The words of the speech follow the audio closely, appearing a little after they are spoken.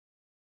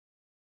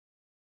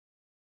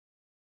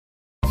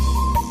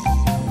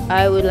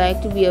I would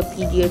like to be a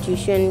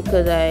pediatrician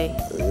because I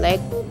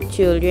like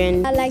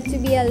children. I like to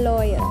be a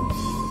lawyer.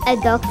 A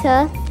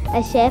doctor,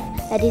 a chef,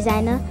 a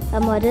designer, a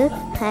model,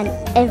 and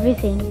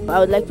everything. I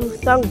would like to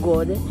thank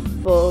God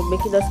for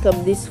making us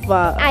come this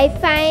far. I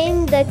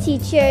find the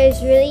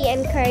teachers really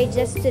encourage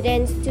the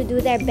students to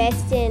do their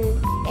best in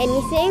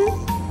anything.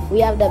 We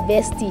have the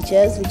best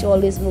teachers which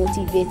always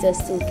motivate us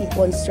to keep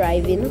on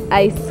striving.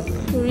 I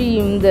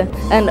screamed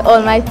and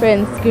all my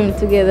friends screamed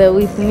together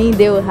with me.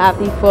 They were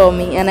happy for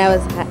me and I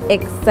was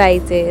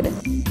excited.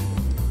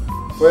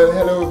 Well,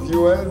 hello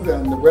viewers,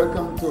 and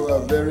welcome to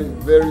a very,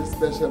 very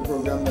special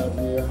program that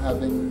we are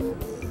having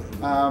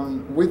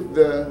with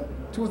the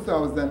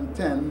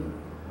 2010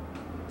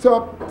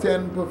 top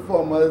 10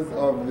 performers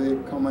of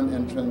the Common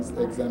Entrance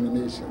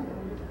Examination.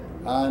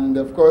 And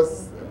of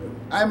course,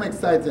 I'm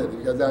excited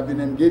because I've been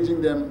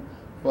engaging them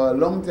for a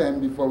long time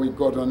before we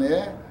got on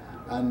air,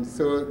 and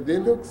so they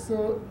look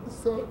so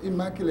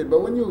immaculate.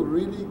 But when you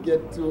really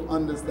get to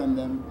understand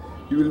them,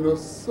 you will know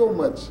so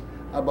much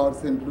about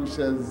Saint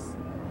Lucia's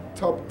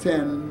top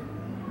 10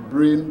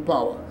 brain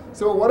power.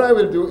 So what I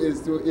will do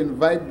is to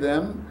invite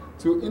them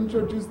to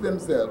introduce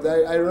themselves.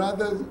 I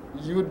rather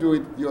you do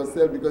it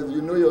yourself because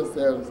you know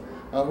yourselves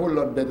a whole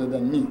lot better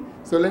than me.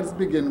 So let's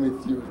begin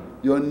with you.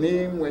 Your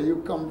name, where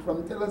you come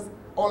from, tell us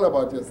all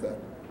about yourself.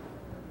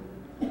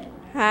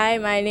 Hi,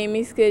 my name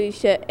is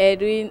Kadisha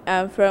Edwin.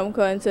 I'm from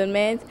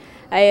Cantonment.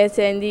 I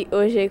attend the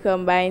OJ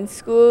Combined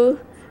School.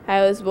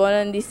 I was born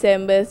on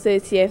December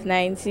 30th,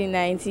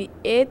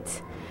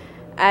 1998.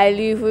 I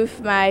live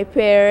with my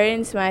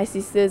parents, my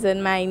sisters,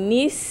 and my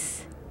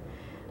niece.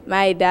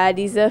 My dad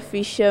is a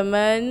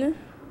fisherman.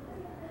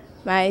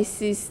 My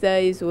sister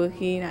is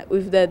working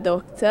with the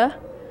doctor.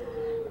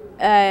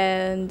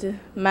 And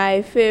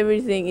my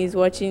favorite thing is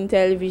watching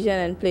television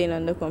and playing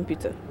on the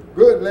computer.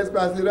 Good, let's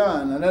pass it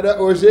on. Another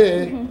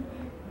OJ.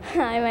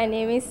 Hi, my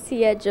name is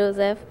Tia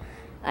Joseph.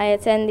 I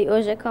attend the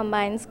OJ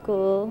Combined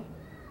School.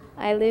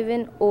 I live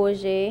in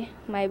OJ.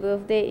 My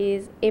birthday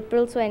is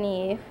April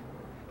 28th.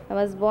 I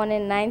was born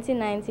in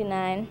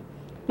 1999.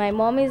 My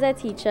mom is a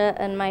teacher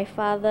and my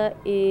father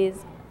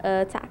is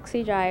a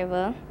taxi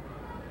driver.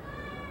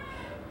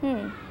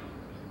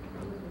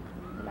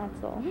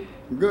 That's all.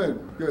 Good,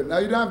 good. Now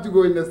you don't have to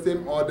go in the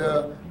same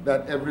order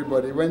that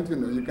everybody went to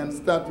know. You can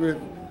start with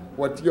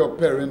what your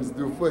parents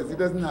do first. It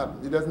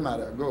doesn't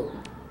matter. Go.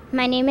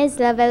 My name is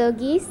Lavelle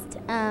Auguste.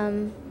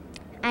 I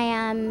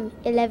am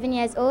 11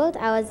 years old.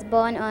 I was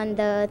born on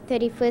the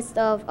 31st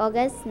of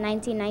August,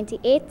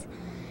 1998.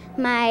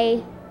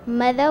 My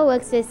mother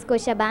works with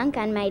Scotiabank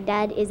and my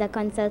dad is a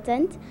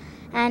consultant.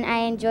 And I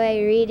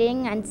enjoy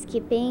reading and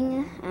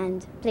skipping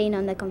and playing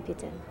on the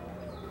computer.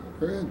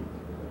 Good.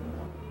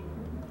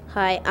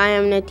 Hi, I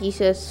am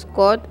Natisha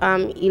Scott.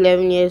 I'm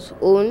 11 years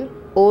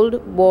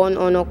old, born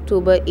on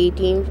October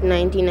 18th,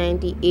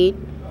 1998.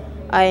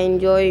 I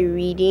enjoy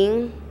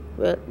reading.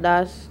 Well,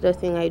 that's the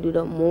thing I do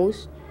the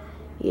most.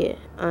 Yeah,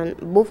 and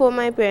both of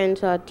my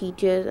parents are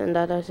teachers, and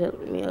that has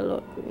helped me a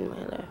lot in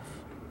my life.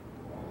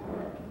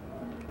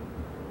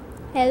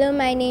 Hello,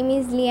 my name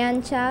is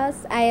Leanne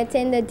Charles. I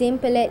attend the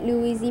Dimplet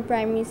Louisi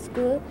Primary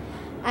School.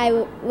 I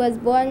was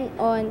born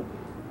on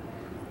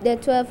the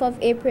 12th of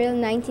April,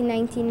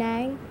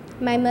 1999.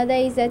 My mother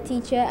is a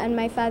teacher and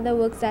my father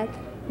works at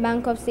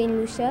Bank of Saint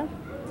Lucia.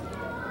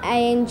 I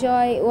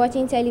enjoy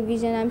watching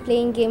television and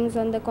playing games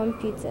on the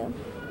computer.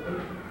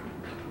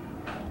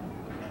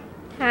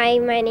 Hi,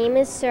 my name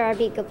is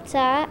Surabhi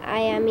Gupta. I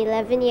am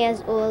 11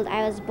 years old.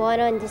 I was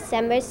born on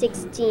December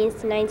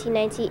 16th,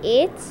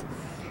 1998.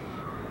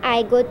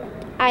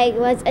 I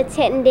was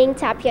attending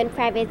Tapion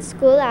Private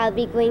School. I'll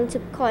be going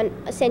to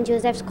St.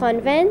 Joseph's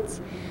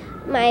Convent.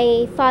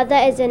 My father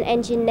is an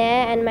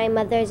engineer and my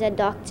mother is a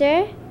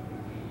doctor.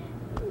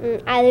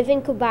 I live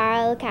in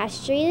Kubaral,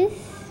 Castries,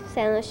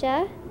 Saint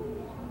Lucia.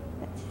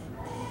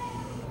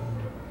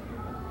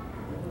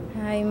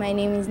 Hi, my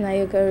name is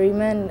Nayoka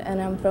Raymond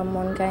and I'm from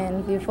Monkai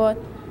and Vieux.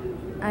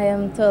 I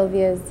am 12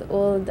 years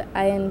old.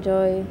 I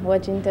enjoy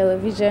watching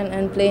television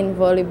and playing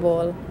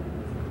volleyball.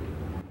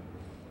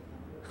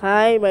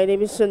 Hi, my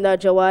name is Sundar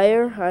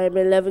Jawahir. I am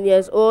 11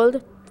 years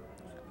old.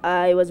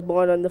 I was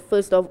born on the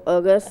 1st of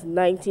August,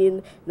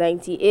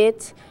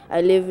 1998.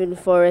 I live in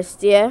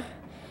Forestier.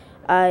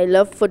 I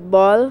love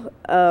football.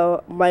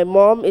 My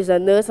mom is a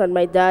nurse and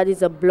my dad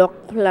is a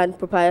block plant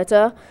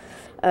proprietor.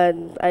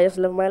 And I just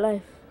love my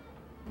life.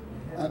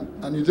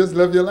 And you just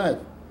love your life?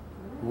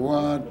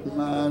 What,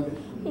 man?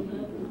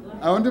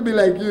 I want to be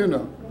like you,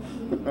 know.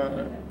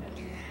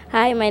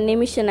 Hi, my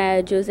name is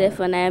Shania Joseph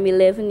and I am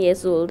 11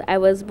 years old. I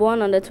was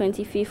born on the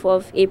 25th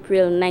of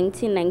April,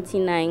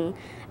 1999.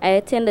 I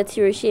attend the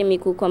Tiroche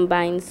Miku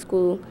Combined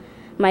School.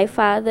 My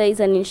father is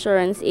an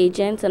insurance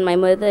agent and my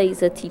mother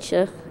is a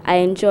teacher. I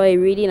enjoy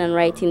reading and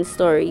writing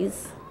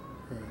stories.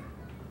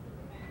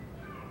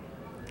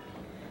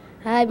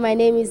 Hi, my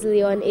name is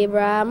Leon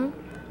Abraham.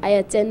 I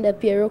attend the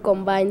Piero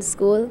Combined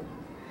School.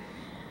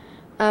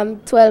 I'm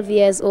 12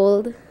 years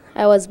old.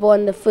 I was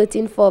born the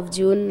 13th of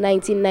June,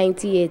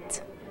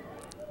 1998.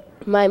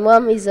 My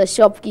mom is a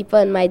shopkeeper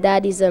and my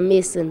dad is a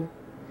mason.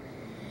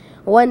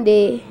 One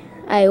day,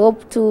 I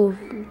hope to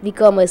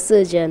become a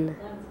surgeon.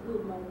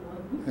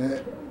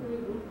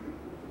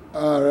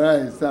 All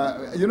right.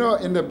 So, you know,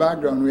 in the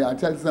background, I'll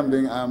tell you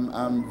something,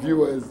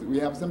 viewers, we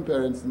have some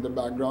parents in the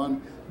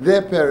background.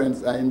 Their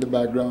parents are in the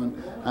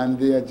background, and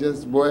they are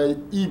just,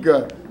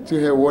 eager to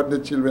hear what the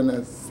children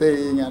are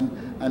saying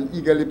and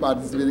eagerly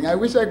participating. I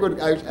wish I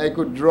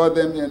could draw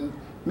them in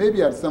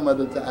maybe at some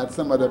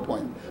other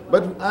point.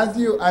 But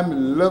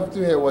I'm love to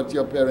hear what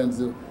your parents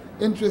do.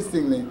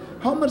 Interestingly,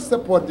 how much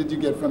support did you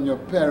get from your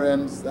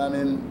parents, I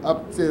mean,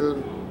 up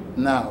till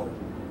now?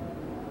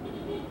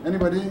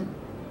 Anybody?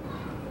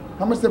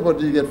 How much support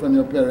do you get from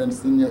your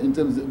parents in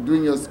terms of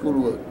doing your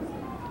schoolwork?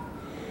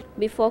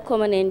 Before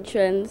common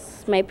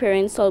entrance, my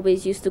parents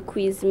always used to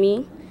quiz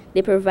me.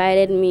 They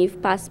provided me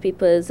with past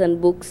papers and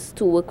books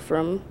to work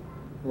from.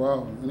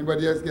 Wow.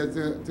 Anybody else get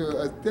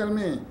to tell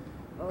me?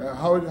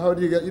 How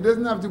do you get? It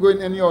doesn't have to go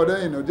in any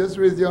order, you know. Just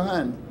raise your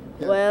hand.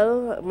 Yeah.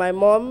 Well, my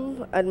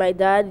mom and my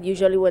dad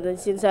usually,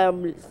 since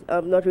I'm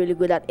not really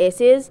good at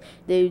essays,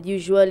 they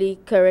usually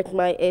correct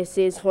my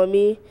essays for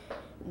me.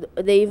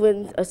 They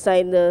even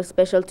assigned a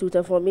special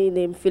tutor for me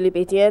named Philip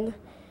Etienne,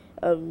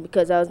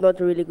 because I was not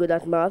really good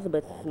at math,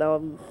 but now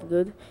I'm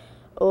good.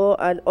 Oh,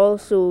 and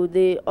also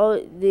they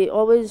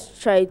always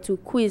try to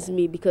quiz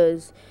me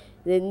because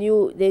they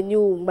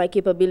knew my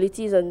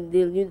capabilities, and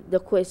they knew the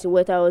question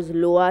what I was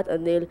low at,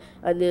 and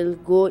they'll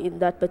go in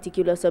that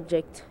particular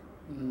subject.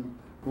 Mm-hmm.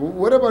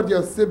 What about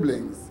your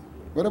siblings?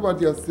 What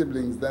about your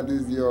siblings? That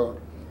is your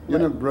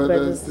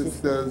brothers,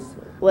 sisters.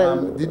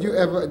 Well, did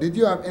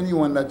you have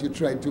anyone that you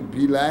tried to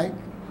be like?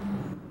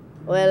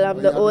 Well,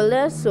 I'm the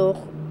oldest, so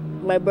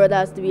my brother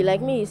has to be like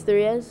me. He's 3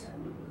 years.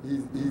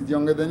 He's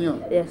younger than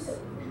you? Yes.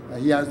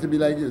 He has to be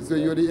like you. So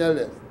you're the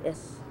eldest?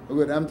 Yes.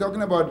 Good. I'm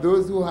talking about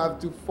those who have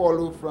to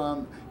follow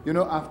from,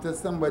 after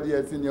somebody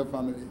else in your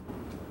family.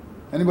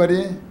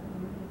 Anybody?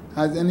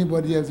 Has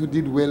anybody else who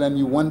did well and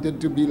you wanted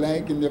to be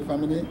like in your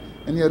family?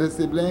 Any other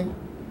sibling?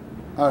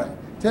 All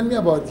right. Tell me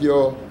about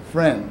your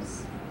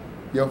friends.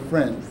 Your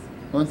friends.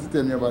 I want you to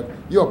tell me about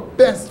your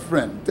best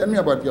friend. Tell me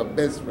about your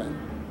best friend.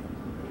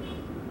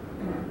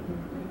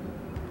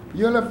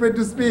 You're afraid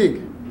to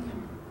speak.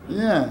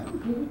 Yeah.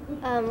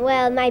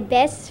 Well, my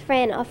best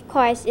friend, of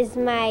course, is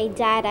my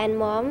dad and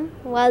mom.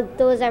 Well,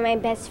 those are my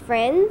best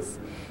friends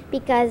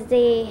because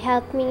they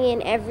help me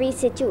in every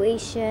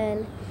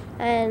situation,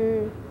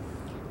 and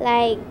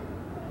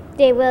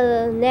they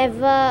will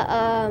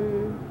never,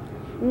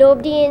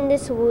 nobody in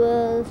this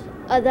world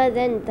other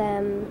than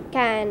them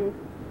can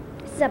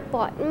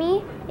support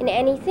me in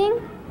anything,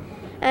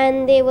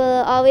 and they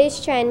will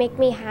always try and make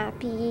me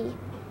happy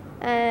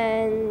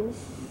and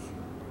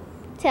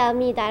tell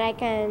me that I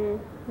can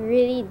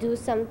really do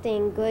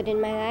something good in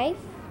my life.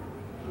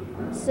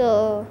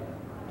 So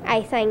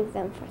I thank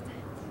them for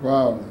that.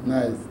 Wow,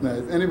 nice,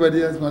 nice.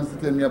 Anybody else wants to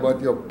tell me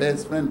about your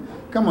best friend?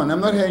 Come on,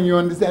 I'm not hearing you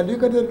on this side.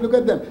 Look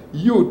at them.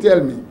 You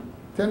tell me.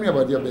 Tell me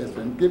about your best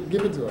friend.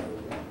 Give it to her.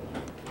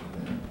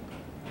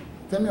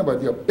 Tell me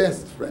about your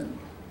best friend.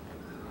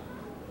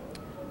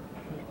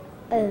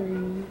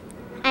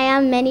 I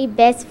have many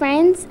best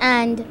friends,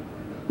 and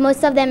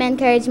most of them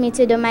encourage me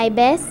to do my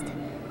best.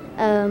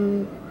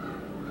 And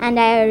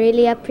I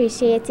really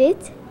appreciate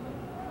it.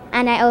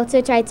 And I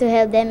also try to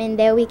help them in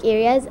their weak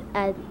areas.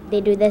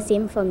 They do the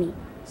same for me.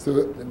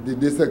 So did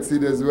they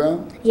succeed as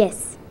well?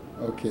 Yes.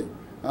 Okay.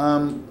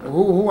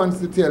 Who wants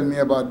to tell me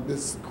about the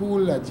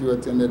school that you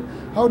attended?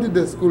 How did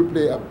the school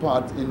play a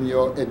part in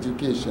your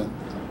education?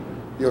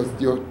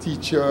 Your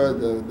teacher,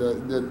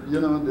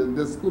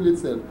 the school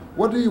itself.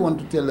 What do you want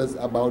to tell us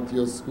about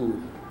your school?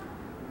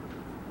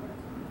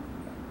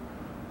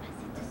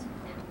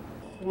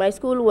 My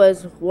school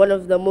was one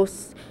of the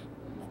most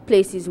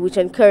places which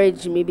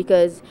encouraged me,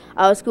 because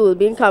our school,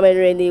 being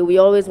Cameroonian, we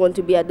always want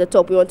to be at the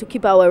top. We want to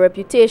keep our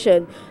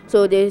reputation.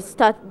 So they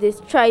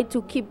try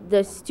to keep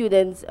the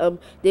students,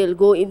 they'll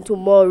go into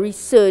more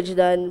research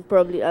than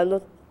probably,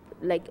 not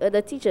like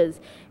other teachers.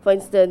 For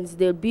instance,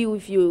 they'll be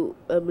with you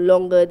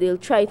longer. They'll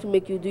try to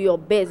make you do your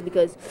best,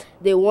 because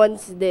they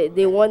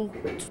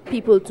want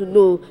people to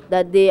know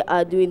that they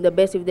are doing the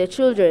best with their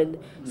children.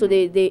 So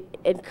they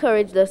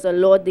encouraged us a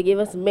lot. They gave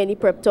us many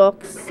prep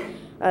talks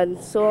and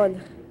so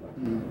on.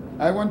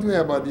 I want to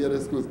hear about the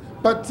other schools,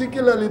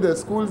 particularly the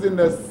schools in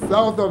the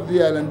south of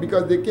the island,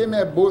 because they came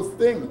here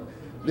boasting.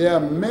 There are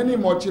many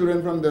more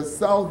children from the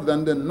south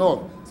than the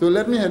north. So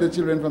let me hear the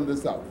children from the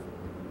south.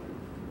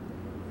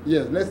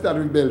 Yes, let's start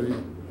with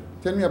Bellevue.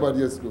 Tell me about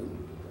your school.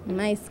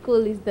 My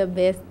school is the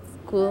best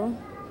school.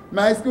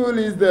 My school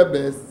is the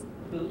best.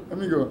 Let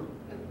me go.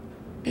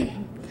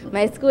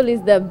 My school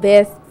is the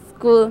best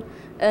school,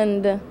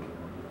 and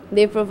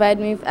they provide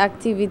me with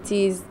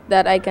activities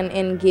that I can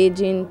engage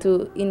in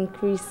to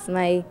increase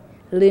my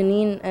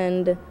learning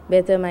and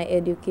better my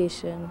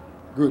education.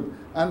 Good.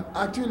 And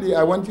actually,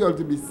 I want you all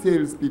to be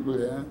salespeople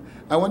here.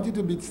 I want you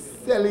to be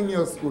selling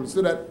your school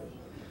so that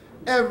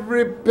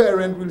every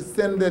parent will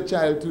send their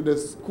child to the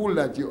school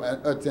that you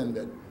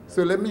attended.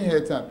 So let me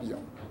hear Tapio.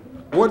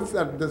 What's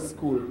at the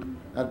school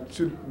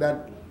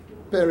that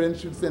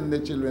parents should send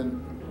their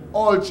children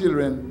all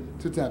children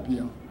to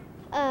Tapio?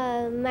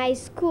 My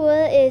school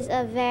is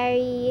a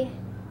very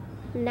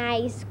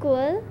nice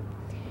school.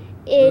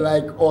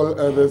 Like all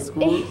other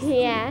schools?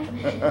 Yeah.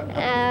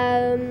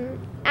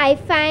 I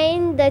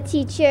find the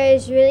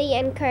teachers really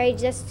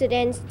encourage the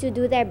students to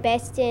do their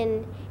best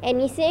in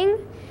anything,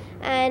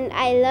 and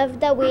I love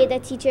the way the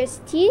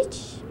teachers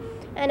teach,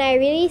 and I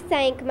really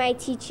thank my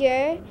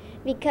teacher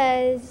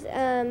because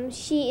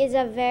she is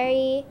a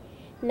very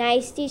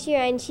nice teacher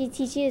and she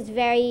teaches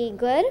very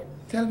good.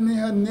 Tell me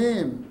her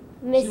name.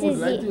 She would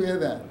like to hear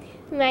that.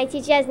 My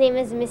teacher's name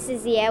is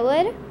Mrs.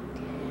 Yearwood,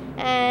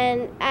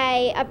 and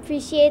I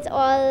appreciate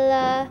all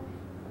the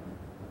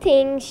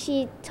things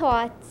she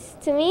taught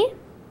to me.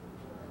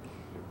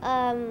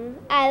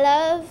 I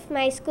love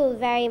my school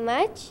very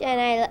much,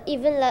 and I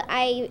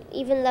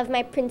even love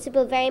my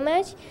principal very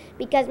much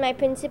because my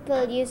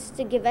principal used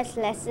to give us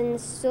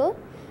lessons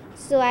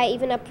so I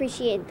even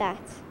appreciate that.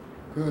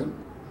 Good.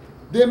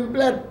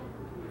 Dimplet.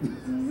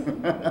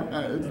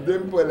 It's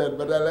Dimplet,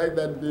 but I like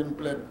that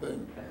Dimplet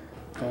thing.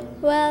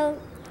 Well,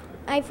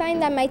 I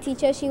find that my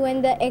teacher, she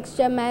went the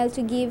extra mile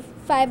to give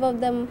 5 of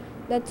them,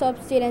 the top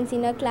students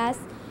in the class,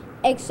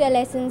 extra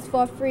lessons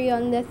for free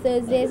on the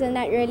Thursdays, and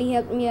that really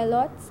helped me a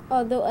lot.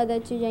 Although other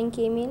children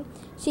came in,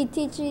 she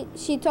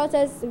taught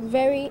us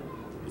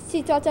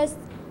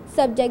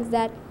subjects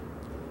that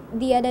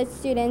the other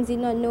students did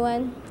not know,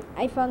 and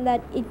I found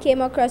that it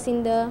came across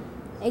in the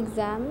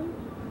exam.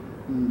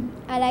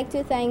 I like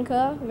to thank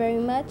her very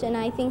much, and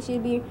I think she'll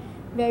be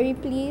very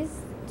pleased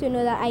to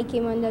know that I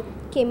came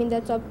in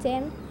the top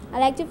 10. I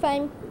like to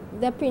thank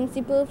the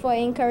principal for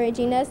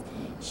encouraging us.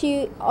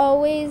 She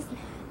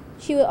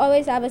will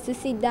always have us to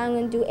sit down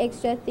and do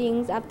extra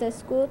things after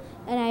school,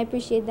 and I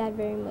appreciate that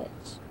very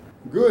much.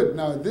 Good.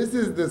 Now, this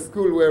is the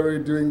school where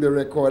we're doing the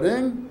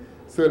recording.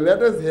 So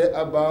let us hear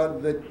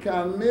about the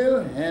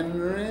Camille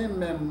Henry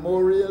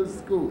Memorial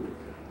School.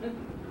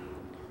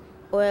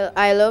 Well,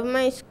 I love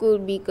my school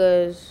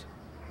because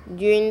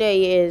during the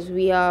years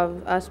we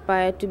have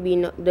aspired to be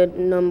the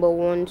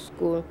 #1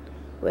 school.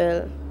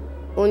 Well,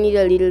 only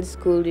the little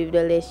school with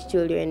the less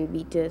children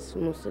beat us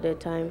most of the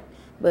time.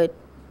 But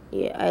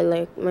yeah, I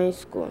like my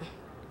school.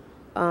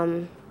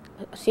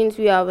 Since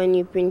we have a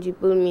new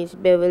principal, Miss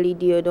Beverly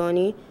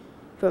Diodoni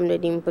from the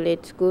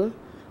Dimplet School,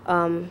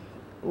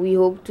 we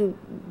hope to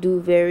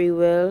do very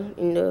well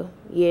in the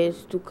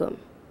years to come.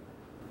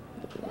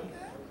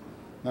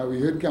 Now,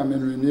 we heard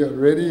Cameron Renee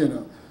already, you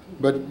know,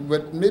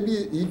 but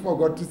maybe he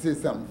forgot to say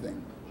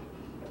something.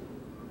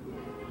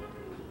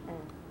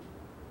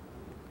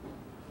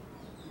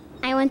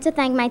 I want to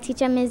thank my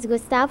teacher, Ms.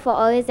 Gustav, for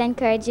always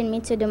encouraging me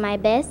to do my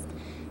best.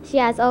 She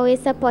has always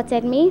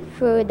supported me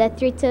through the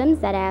 3 terms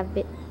that I have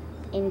been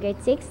in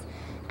grade 6.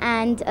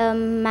 And her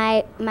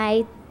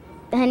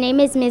name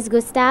is Ms.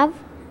 Gustav,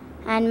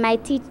 and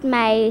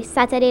my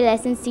Saturday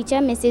lessons teacher,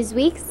 Mrs.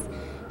 Weeks.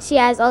 She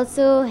has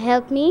also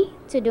helped me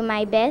to do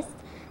my best.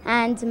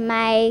 And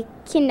my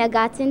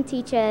kindergarten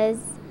teachers,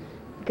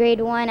 grade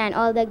 1 and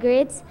all the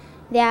grades,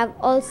 they have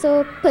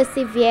also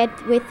persevered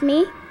with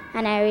me,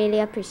 and I really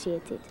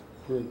appreciate it.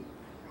 Good.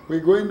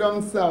 We're going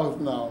down south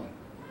now.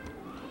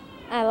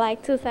 I'd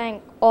like to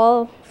thank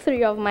all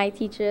 3 of my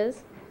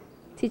teachers,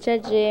 Teacher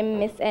Jim,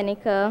 Miss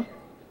Enika,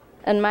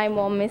 and my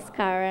mom, Miss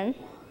Karen.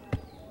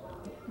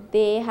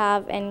 They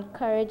have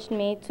encouraged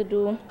me to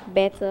do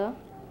better,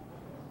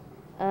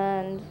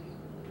 and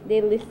they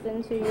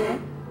listen to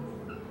you.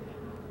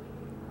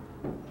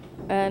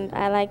 And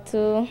I like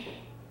to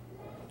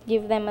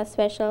give them a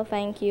special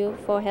thank you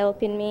for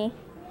helping me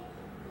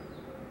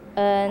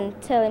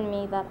and telling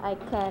me that I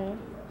can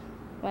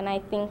when I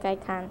think I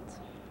can't.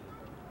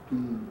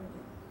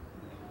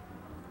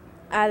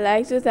 I'd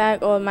like to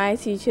thank all my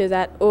teachers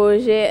at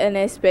OJ, and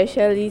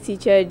especially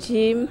Teacher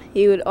Jim.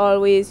 He would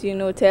always,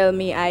 tell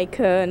me I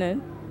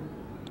can.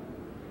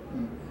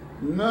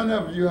 None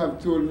of you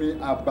have told me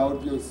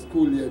about your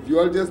school yet. You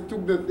all just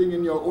took the thing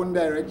in your own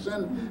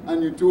direction,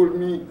 and you told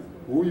me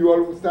who you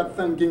all start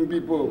thanking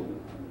people.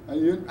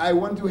 I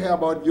want to hear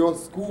about your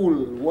school.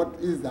 What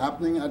is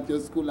happening at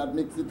your school that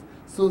makes it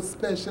so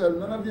special?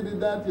 None of you did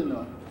that, you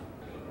know.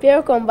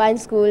 Piero Combined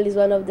School is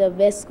one of the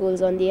best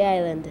schools on the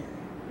island.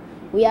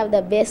 We have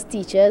the best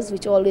teachers,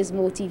 which always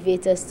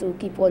motivate us to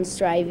keep on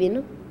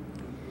striving.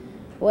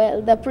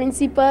 Well, the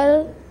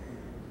principal,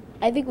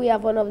 I think we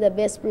have one of the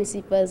best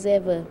principals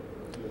ever,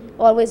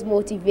 always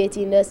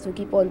motivating us to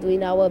keep on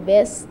doing our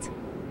best.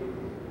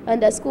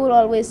 And the school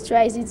always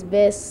tries its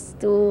best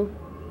to,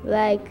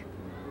 like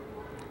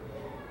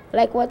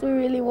what we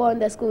really want,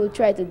 the school will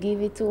try to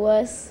give it to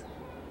us.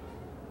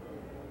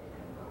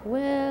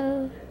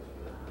 Well,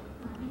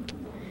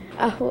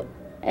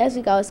 I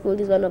think our school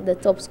is one of the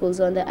top schools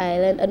on the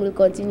island and will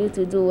continue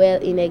to do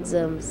well in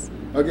exams.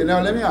 Okay,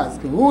 now let me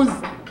ask,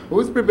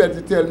 who's prepared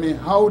to tell me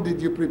how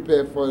did you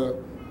prepare for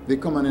the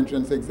common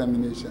entrance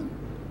examination?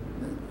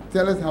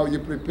 Tell us how you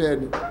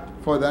prepared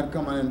for that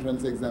common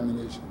entrance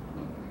examination.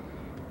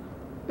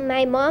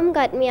 My mom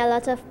got me a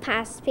lot of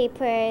past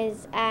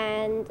papers,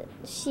 and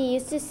she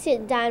used to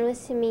sit down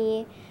with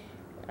me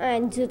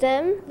and do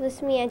them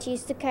with me, and she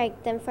used to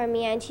correct them for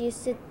me, and she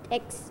used to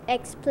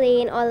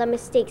explain all the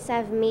mistakes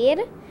I've made.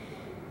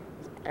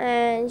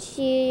 And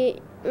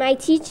my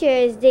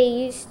teachers, they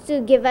used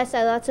to give us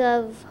a lot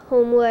of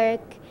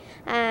homework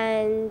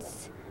and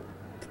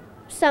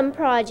some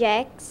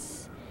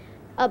projects,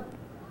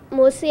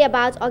 mostly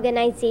about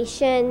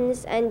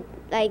organizations and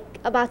like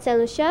about Saint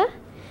Lucia.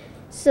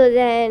 So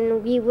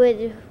then we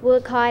would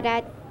work hard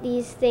at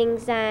these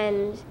things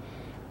and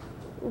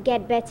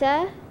get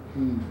better.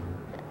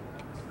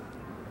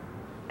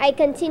 I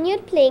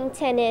continued playing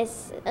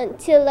tennis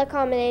until the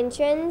common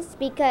entrance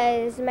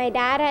because my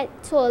dad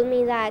had told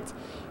me that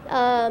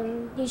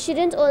you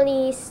shouldn't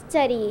only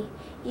study,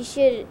 you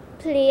should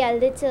play a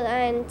little,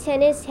 and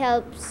tennis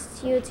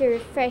helps you to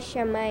refresh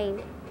your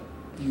mind.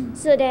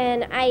 So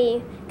then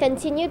I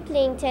continued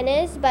playing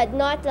tennis, but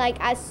not like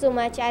as so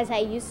much as I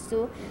used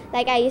to.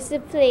 Like I used to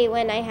play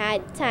when I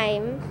had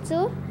time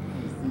to,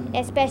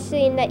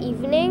 especially in the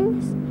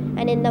evenings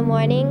and in the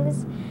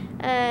mornings.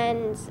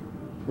 And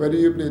where do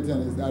you play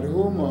tennis? At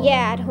home or?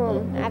 Yeah, at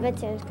home. I have a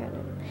tennis court.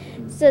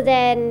 So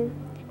then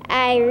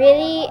I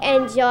really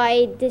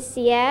enjoyed this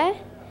year,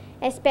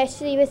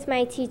 especially with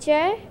my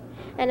teacher,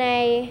 and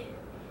I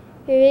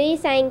really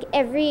thank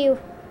every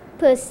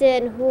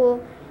person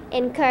who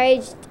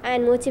encouraged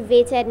and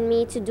motivated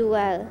me to do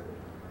well.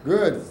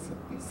 Good.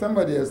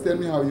 Somebody else, tell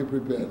me how you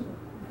prepared.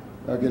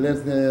 Okay,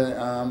 let's say,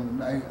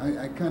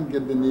 I can't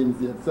get the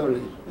names yet,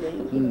 sorry.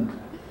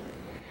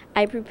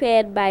 I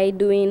prepared by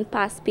doing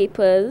past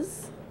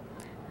papers.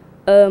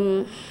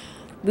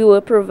 We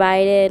were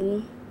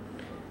provided,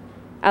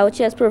 our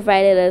church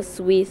provided us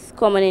with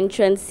common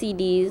entrance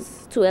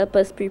CDs to help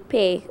us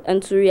prepare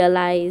and to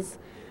realize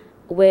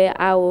where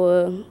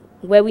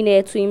we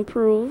needed to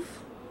improve.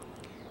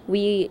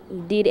 We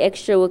did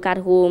extra work at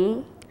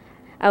home.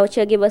 Our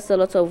church gave us a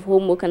lot of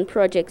homework and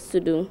projects to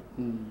do,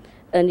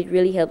 and it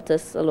really helped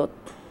us a lot.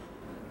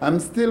 I'm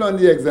still on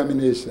the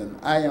examination.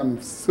 I am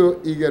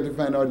so eager to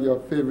find out your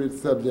favorite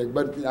subject.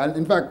 But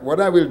in fact, what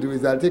I will do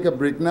is I'll take a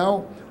break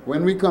now.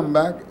 When we come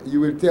back,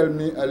 you will tell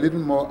me a little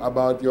more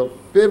about your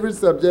favorite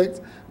subject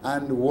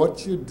and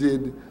what you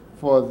did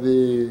for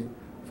the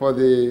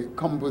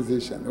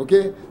composition.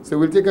 Okay? So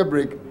we'll take a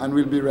break and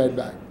we'll be right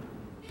back.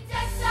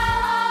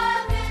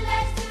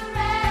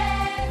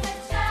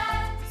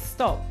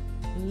 Stop,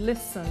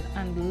 listen,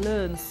 and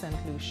learn Saint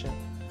Lucia.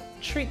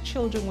 Treat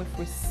children with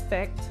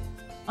respect,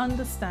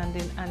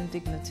 understanding, and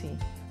dignity.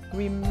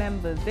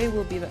 Remember, they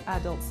will be the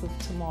adults of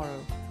tomorrow.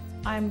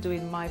 I'm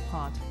doing my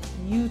part.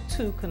 You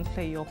too can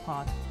play your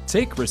part.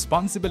 Take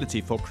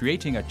responsibility for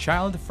creating a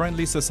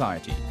child-friendly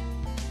society.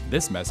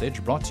 This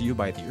message brought to you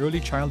by the Early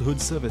Childhood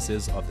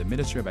Services of the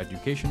Ministry of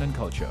Education and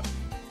Culture.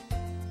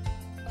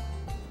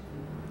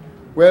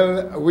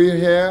 Well, we're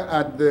here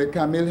at the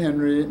Camille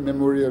Henry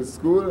Memorial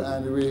School,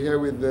 and we're here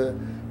with the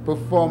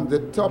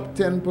top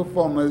 10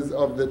 performers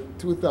of the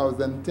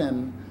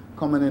 2010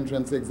 Common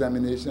Entrance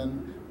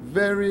Examination.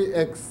 Very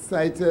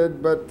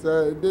excited, but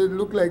they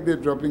look like they're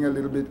dropping a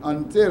little bit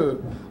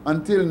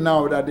until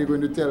now that they're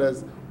going to tell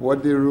us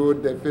what they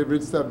wrote, their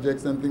favorite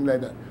subjects and things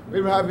like that.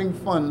 We're having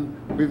fun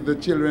with the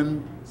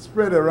children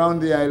spread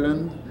around the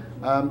island,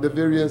 the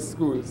various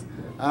schools.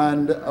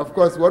 And of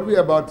course, what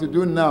we're about to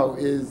do now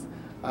is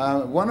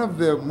one of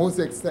the most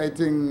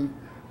exciting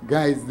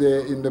guys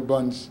there in the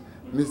bunch,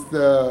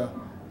 Mr.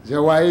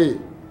 Jawai,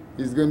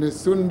 is going to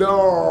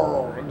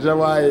Sundar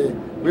Jawai,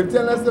 will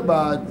tell us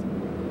about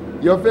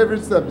your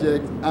favorite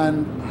subject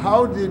and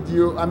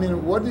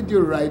what did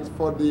you write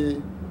for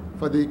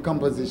the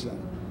composition?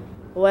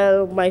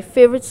 Well, my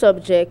favorite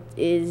subject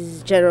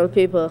is general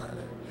paper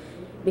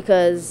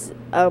because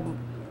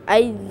I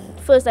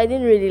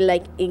didn't really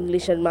like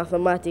English and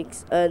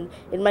mathematics, and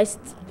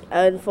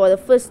for the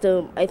first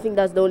term, I think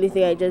that's the only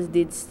thing I just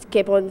did.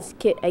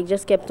 I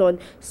just kept on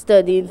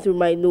studying through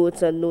my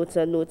notes, and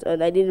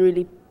I didn't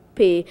really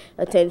pay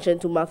attention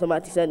to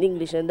mathematics and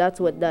English, and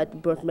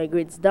that brought my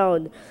grades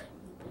down.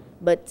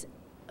 But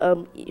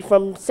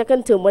from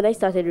second term, when I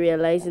started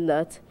realizing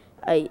that,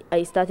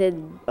 I started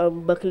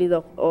buckling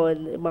up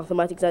on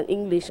mathematics and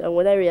English, and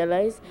when I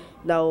realized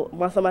now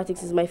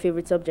mathematics is my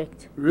favorite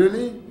subject.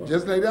 Really?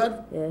 Just like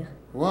that? Yeah.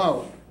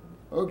 Wow.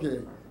 Okay.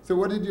 So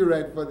what did you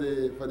write for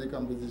the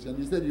composition?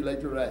 You said you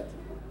like to write.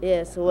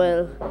 Yes.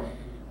 Well,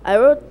 I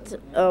wrote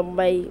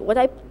what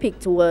I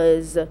picked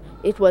was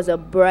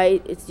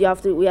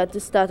we had to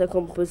start a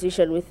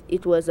composition with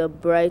it was a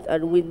bright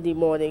and windy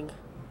morning.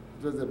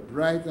 It was a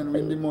bright and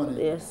windy morning.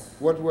 Yes.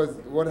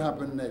 What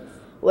happened next?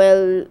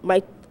 Well,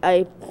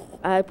 I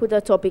put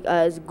a topic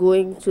as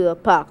going to the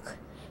park,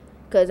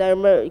 because I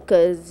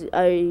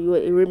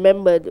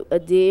remembered a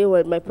day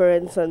when my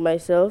parents and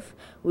myself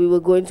we were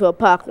going to a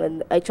park,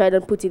 and I tried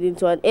and put it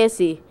into an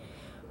essay.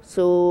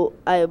 So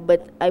I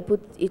put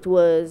it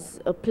was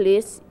a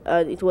place,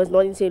 and it was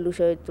not in Saint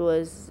Lucia. It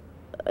was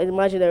an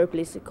imaginary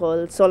place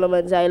called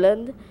Solomon's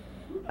Island,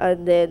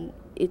 and then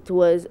it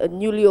was a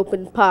newly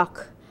opened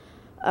park,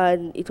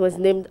 and it was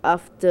named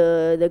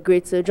after the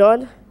great Sir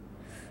John,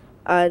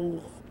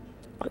 and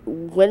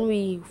when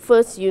we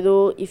first,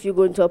 if you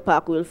go into a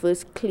park, we'll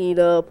first clean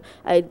up.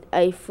 I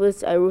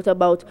wrote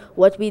about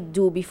what we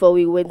do before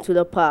we went to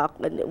the park,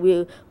 and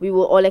we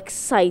were all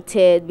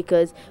excited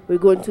because we're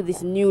going to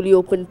this newly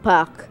opened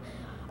park.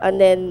 And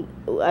then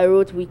I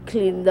wrote we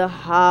cleaned the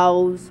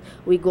house,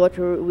 we got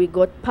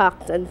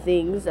packed and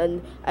things,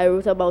 and I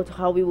wrote about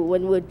how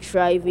when we were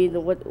driving,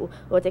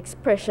 what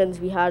expressions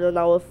we had on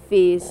our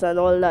face and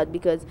all that,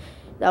 because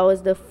that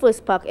was the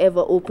first park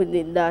ever opened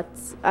in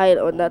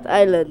on that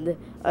island,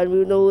 and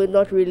we're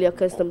not really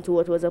accustomed to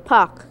what was a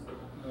park.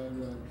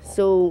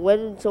 So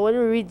when we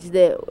reached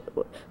there,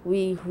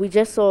 we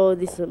just saw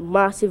this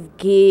massive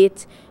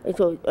gate. It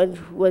wrote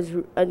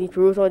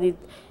on it,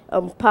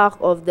 Park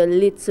of the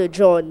Late Sir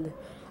John.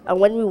 And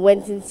when we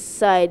went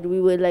inside, we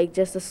were like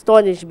just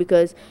astonished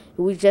because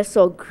we just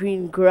saw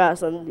green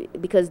grass, and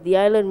because the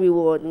island we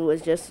were on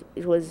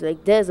it was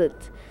like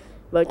desert,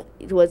 but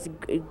it was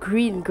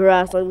green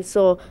grass, and we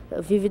saw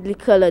vividly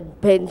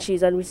colored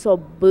benches, and we saw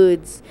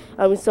birds,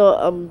 and we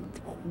saw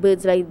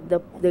birds like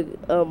the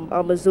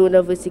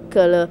Amazona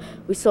versicolor.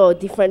 We saw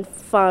different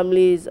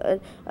families,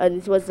 and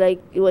it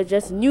was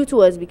just new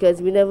to us because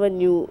we never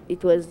knew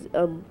it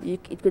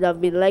could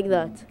have been like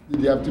that.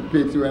 Did you have to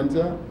pay to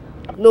enter?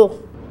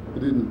 No. You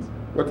didn't.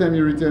 What time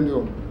you returned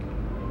home?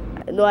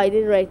 No, I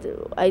didn't write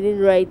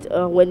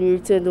when we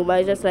returned home.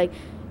 I just, like,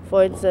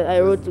 for instance,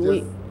 I wrote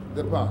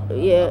the park.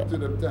 Yeah. Up to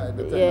the time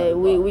yeah.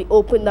 We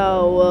opened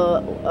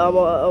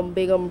our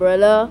big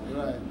umbrella.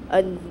 Right.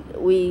 And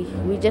we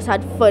just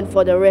had fun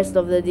for the rest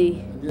of the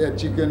day. Yeah,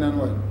 chicken and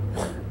what?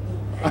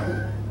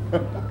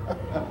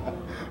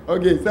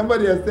 Okay,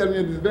 somebody else tell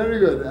me this. Very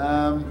good.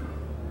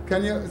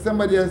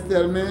 Somebody else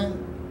tell me?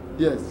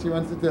 Yes, she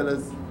wants to tell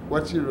us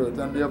what she wrote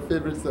and your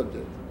favorite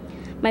subject.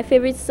 My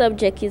favorite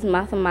subject is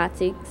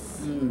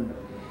mathematics.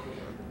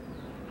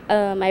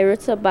 I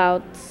wrote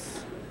about.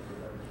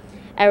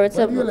 Why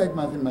do you like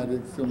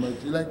mathematics so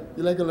much? You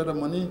like a lot of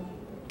money?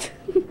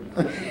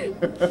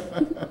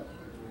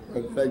 I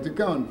like to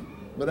count,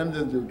 but I'm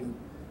just joking.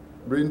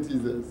 Brain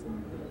teasers.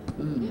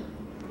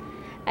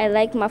 I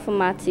like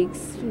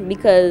mathematics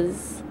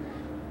because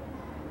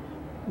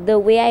the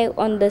way I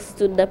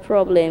understood the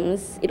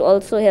problems, it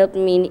also helped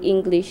me in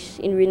English,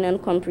 in reading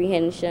and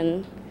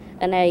comprehension,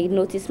 and I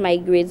noticed my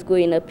grades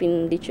going up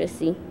in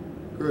literacy.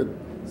 Good.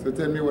 So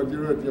tell me what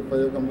you wrote for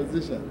your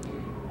composition.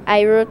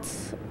 I wrote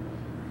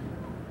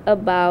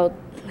about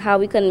how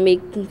we can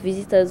make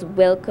visitors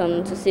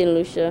welcome to Saint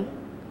Lucia,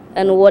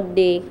 and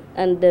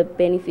the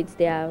benefits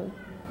they have.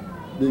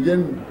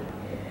 Begin.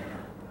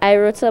 I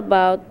wrote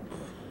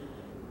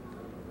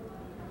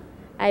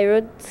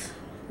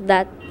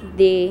that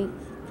they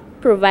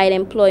provide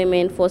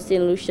employment for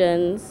Saint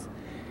Lucians,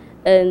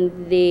 and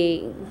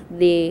they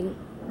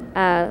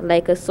are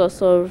like a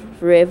source of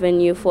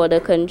revenue for the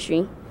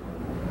country.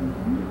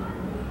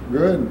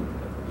 Good.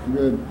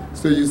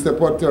 So you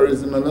support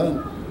tourism a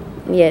lot?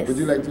 Yes. Would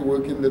you like to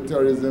work in the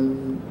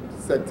tourism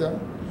sector?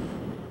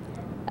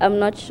 I'm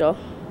not sure.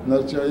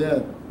 Not sure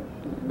yet.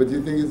 But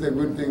you think it's a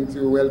good thing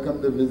to welcome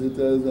the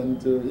visitors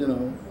and to,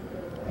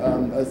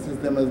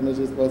 assist them as much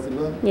as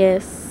possible?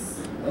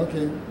 Yes.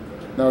 Okay.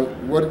 Now,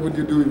 what would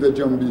you do with the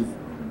jumbies?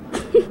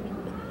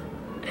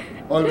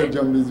 All the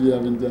jumbies we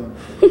have in town.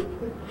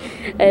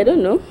 I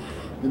don't know.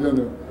 You don't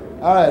know?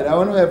 All right, I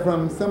want to hear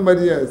from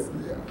somebody else.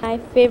 My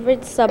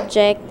favorite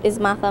subject is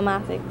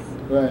mathematics.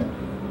 Right.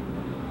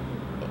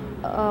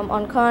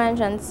 On common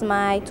entrance,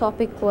 my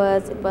topic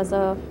was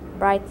a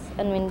bright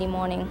and windy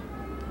morning.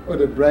 Oh,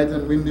 the bright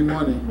and windy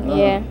morning.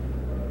 Yeah.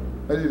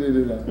 How did you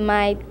do that?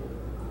 My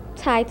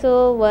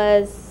title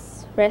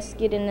was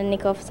Rescued in the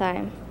Nick of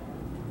Time.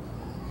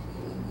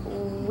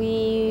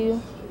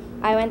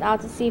 I went out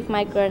to see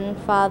my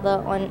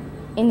grandfather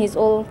in his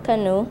old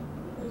canoe,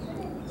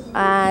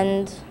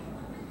 and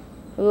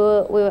we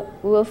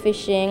were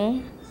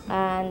fishing,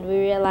 and we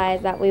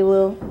realized that we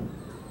were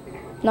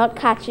not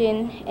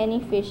catching any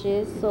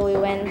fishes, so we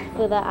went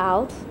further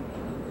out,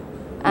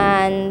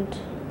 and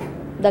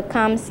the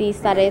calm sea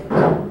started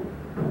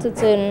to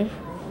turn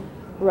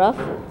rough.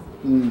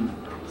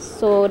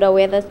 So the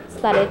weather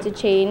started to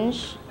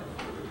change,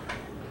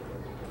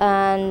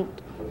 and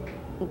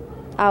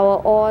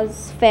our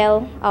oars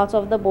fell out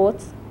of the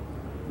boat,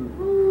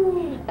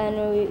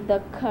 and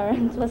the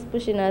current was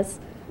pushing us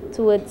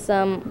towards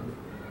some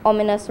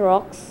ominous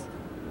rocks,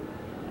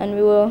 and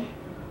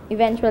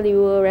eventually we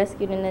were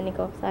rescued in the nick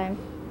of time.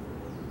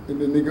 In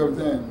the nick of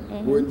time?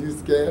 Mm-hmm. Weren't you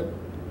scared?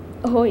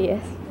 Oh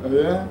yes. Oh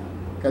yeah?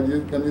 Can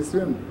you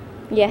swim?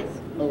 Yes.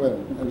 Oh well,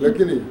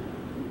 luckily.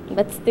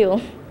 But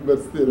still.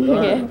 All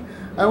right.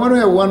 I want to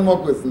have one more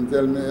person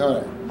tell me.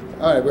 All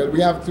right, well, we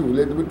have two.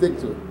 We'll take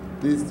two.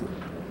 These two.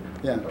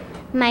 Yeah.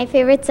 My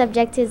favorite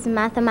subject is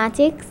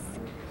mathematics,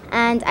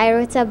 and I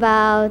wrote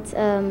about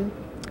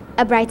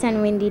a bright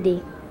and windy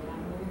day.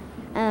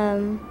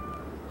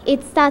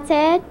 It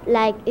started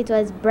like it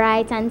was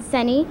bright and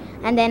sunny,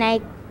 and then I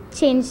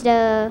changed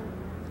the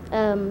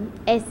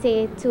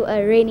essay to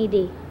a rainy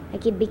day,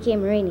 like it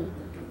became rainy.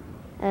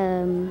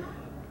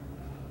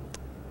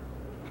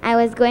 I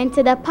was going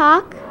to the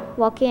park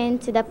walking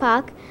to the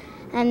park,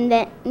 and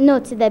then, no,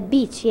 to the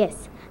beach,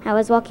 yes. I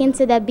was walking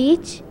to the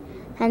beach,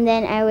 and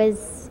then I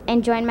was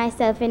enjoying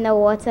myself in the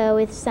water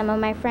with some of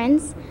my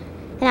friends.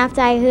 And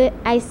after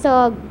I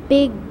saw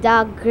big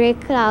dark gray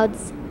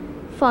clouds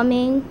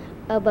forming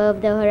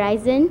above the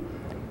horizon.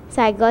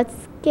 So I got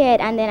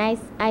scared, and then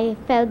I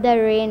felt the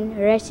rain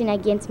rushing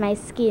against my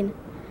skin.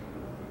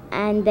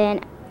 And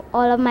then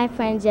all of my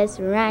friends just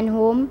ran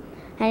home,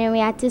 and then we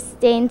had to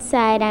stay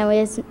inside,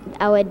 and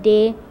our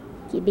day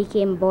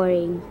became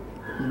boring.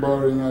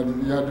 Boring,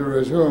 you had to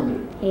rush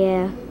home?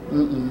 Yeah.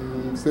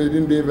 So you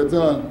didn't bathe at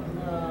all?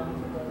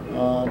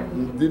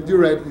 Did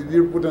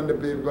you put on the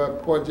paper,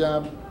 poor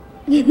job?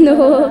 No. You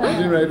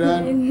didn't write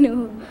that?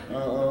 No.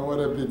 What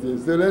a pity.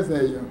 So let's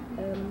hear you.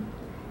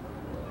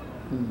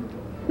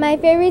 My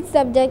favorite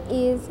subject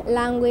is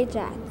language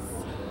arts.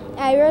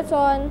 I wrote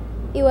on,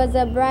 it was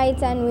a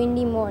bright and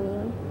windy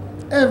morning.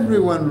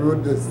 Everyone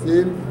wrote the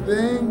same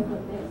thing?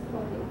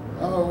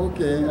 Oh,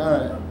 okay, all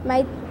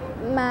right.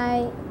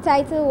 My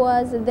title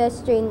was The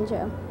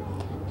Stranger.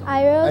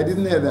 I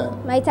didn't hear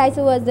that. My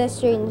title was The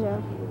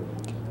Stranger.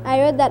 I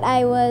wrote that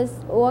I was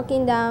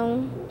walking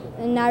down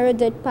a narrow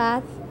dirt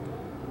path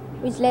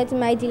which led to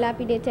my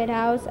dilapidated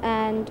house,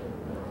 and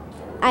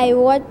I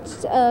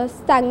watched a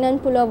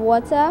stagnant pool of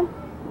water,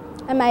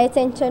 and my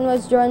attention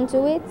was drawn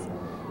to it.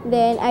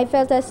 Then I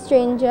felt a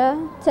stranger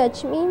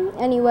touch me,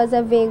 and he was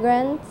a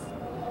vagrant.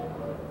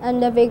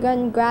 And the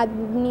vagrant grabbed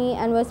me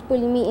and was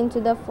pulling me into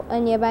a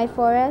nearby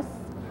forest.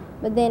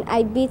 But then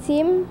I beat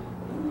him.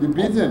 You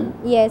beat him?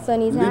 Yes,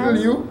 on his hand.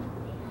 Little you?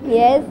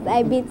 Yes,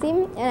 I beat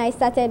him, and I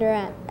started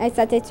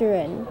to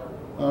run.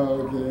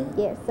 Oh, okay.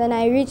 Yes, and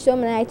I reached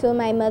home and I told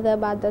my mother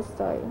about the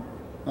story.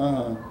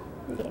 Uh-huh.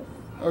 Yes.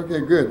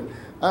 Okay, good.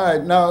 All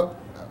right, now,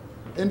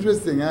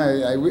 interesting.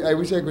 I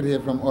wish I could hear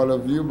from all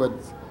of you, but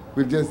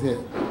we'll just hear.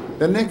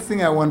 The next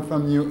thing I want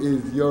from you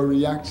is your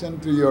reaction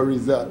to your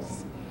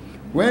results.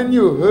 When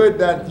you heard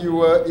that you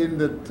were in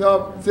the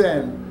top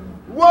 10,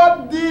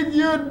 what did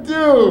you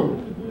do?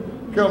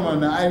 Come on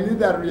now, I need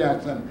that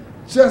reaction.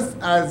 Just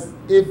as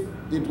if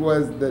it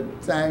was the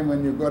time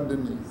when you got the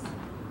news.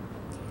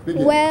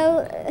 Begin.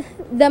 Well,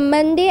 the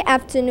Monday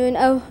afternoon,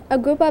 a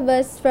group of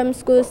us from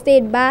school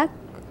stayed back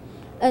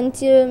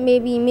until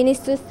maybe minutes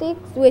to 6,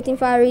 waiting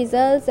for our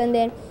results. And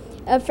then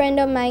a friend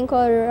of mine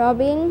called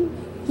Robin,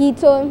 he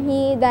told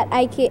me that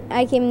I came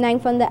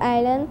 9th on the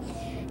island.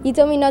 He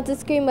told me not to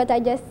scream, but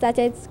I just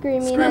started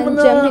screaming and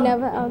jumping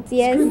about.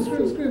 Yes.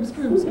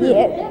 Scream.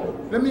 Yes.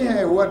 Let me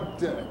hear what.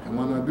 Come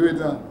on, now, do it.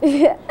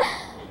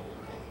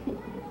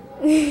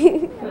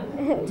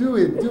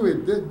 Do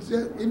it.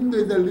 Just, even though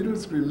it's a little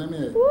scream, let me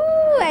hear. Woo,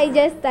 I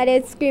just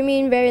started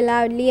screaming very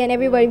loudly, and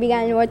everybody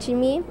began watching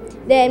me.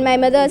 Then my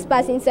mother was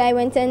passing, so I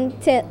went and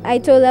I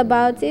told her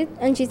about it,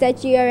 and she said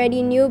she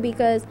already knew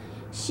because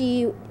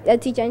she a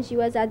teacher and she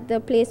was at the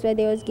place where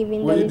they was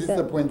giving Were the you result.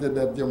 disappointed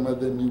that your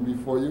mother knew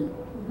before you?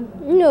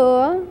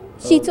 No,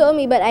 she told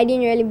me, but I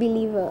didn't really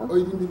believe her. Oh,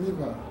 you didn't believe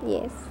her?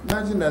 Yes.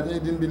 Imagine that you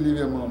didn't believe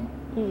your mom.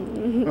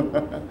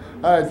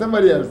 All right,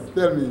 somebody else,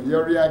 tell me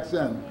your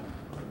reaction.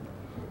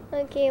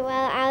 Okay,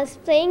 well, I was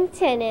playing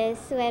tennis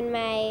when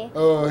my...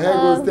 Oh, here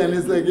goes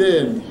tennis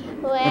again.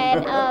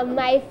 When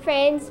my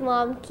friend's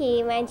mom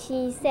came and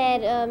she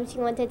said she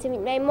wanted to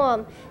meet my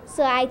mom.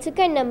 So I took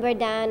her number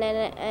down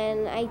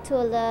and I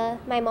told her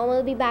my mom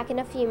will be back in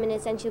a few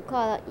minutes and she'll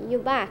call you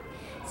back.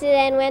 So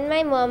then when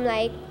my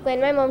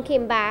mom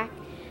came back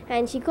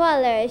and she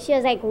called her, she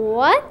was like,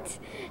 "What?"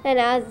 And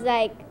I was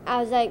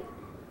like,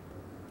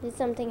 did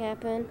something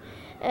happen?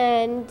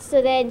 And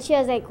so then she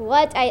was like,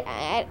 "What?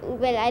 I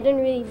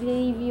don't really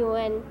believe you."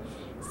 And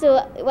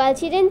so, well,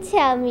 she didn't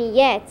tell me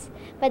yet.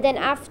 But then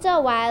after a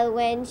while,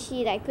 when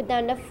she put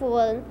down the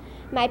phone,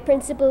 my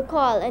principal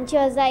called and she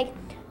was like,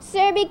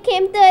 "Serbi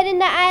came 3rd in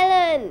the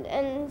island."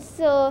 And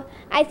so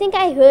I think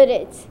I heard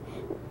it.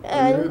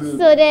 And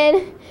so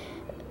then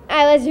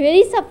I was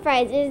really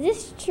surprised. Is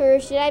this true?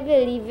 Should I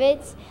believe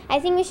it? I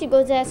think we should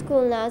go to her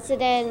school now. So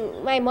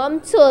then my mom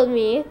told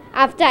me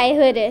after I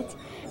heard it.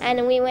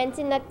 And we went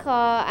in the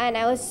car and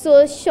I was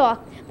so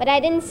shocked. But I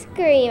didn't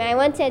scream. I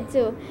wanted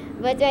to.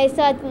 But I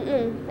thought,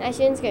 I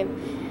shouldn't scream.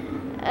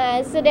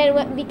 So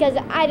then, because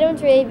I don't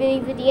really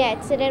believe it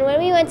yet. So then when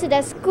we went to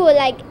the school,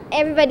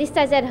 everybody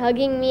started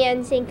hugging me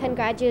and saying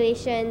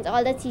congratulations,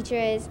 all the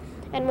teachers.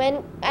 And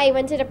when I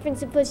went to the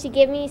principal, she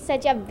gave me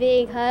such a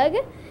big hug.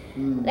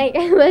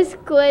 I was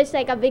squished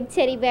like a big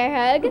teddy bear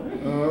hug.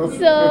 Oh.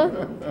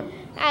 So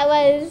I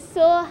was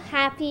so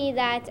happy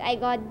that I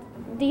got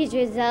these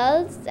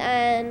results,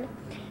 and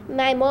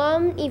my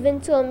mom even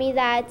told me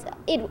that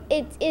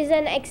it is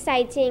an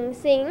exciting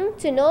thing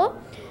to know,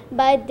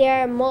 but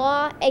there are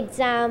more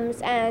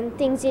exams and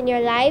things in your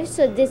life,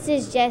 so this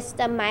is just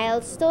a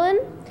milestone.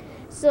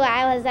 So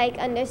I was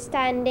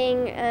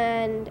understanding,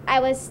 and I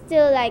was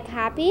still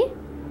happy.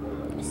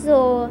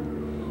 So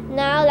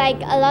now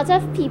a lot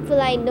of people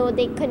I know,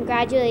 they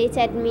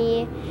congratulated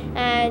me,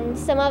 and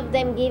some of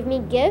them gave me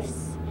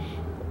gifts,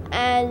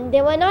 and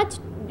they were not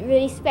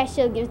really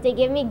special gifts. They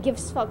gave me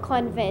gifts for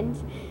convent.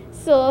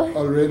 So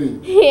already.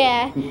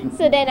 yeah.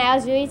 So then I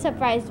was really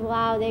surprised.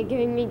 Wow, they're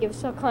giving me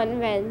gifts for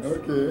convents.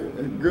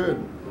 Okay, good.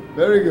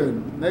 Very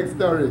good. Next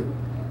story.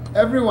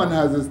 Everyone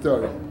has a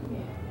story.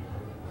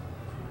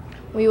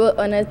 We were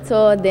on a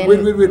tour then.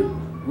 Wait.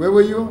 Where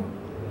were you?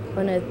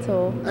 On a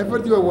tour. I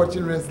thought you were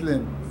watching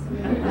wrestling.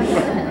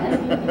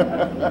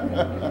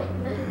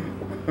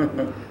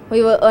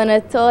 We were on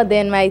a tour,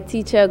 then my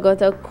teacher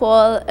got a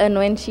call, and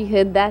when she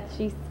heard that,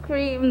 she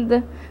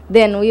screamed.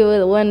 Then we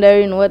were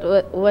wondering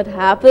what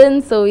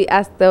happened, so we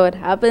asked her what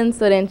happened,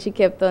 so then she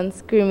kept on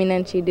screaming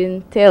and she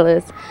didn't tell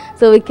us.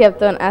 So we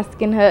kept on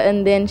asking her,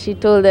 and then she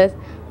told us,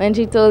 when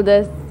she told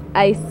us,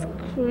 I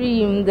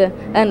screamed,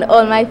 and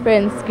all my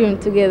friends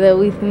screamed together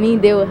with me.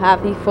 They were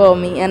happy for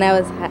me, and I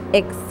was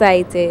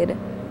excited.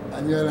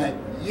 And you're like,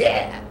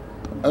 yeah!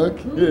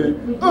 Okay.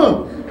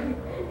 Oh!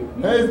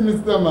 Here's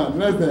Mr. Man,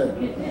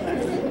 listen.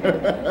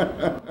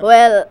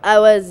 Well, I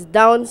was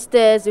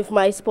downstairs with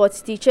my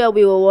sports teacher.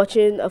 We were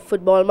watching a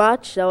football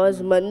match. That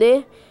was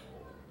Monday.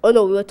 Oh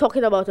no, we were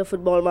talking about a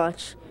football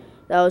match.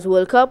 That was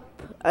World Cup.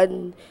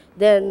 And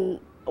then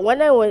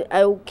when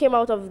I came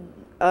out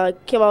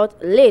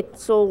late.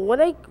 So when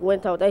I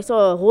went out, I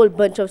saw a whole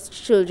bunch of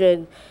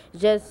children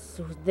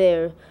just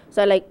there.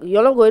 So I like,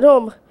 you're not going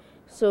home?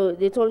 So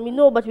they told me,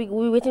 no, but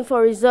we're waiting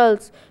for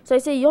results. So I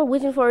say, you're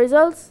waiting for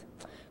results?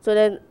 So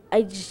then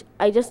I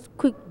just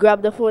quick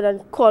grabbed the phone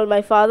and called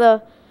my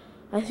father.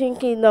 I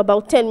think in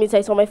about 10 minutes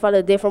I saw my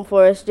father there from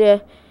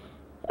Forestier.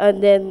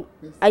 And then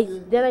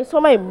I saw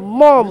my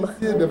mom.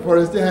 The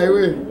Forestier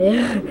Highway.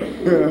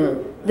 Yeah.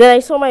 Then I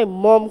saw my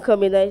mom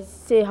come in. I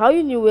say, how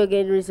you knew we were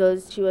getting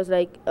results? She was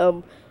like,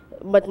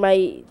 but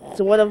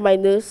one of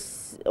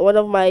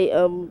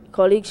my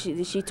colleagues,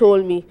 she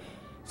told me.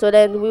 So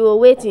then we were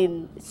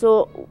waiting.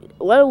 So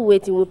while we were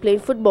waiting, we were playing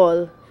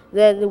football.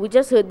 Then we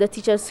just heard the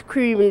teacher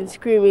screaming.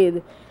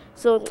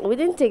 So we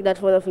didn't take that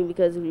for nothing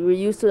because we were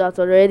used to that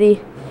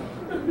already.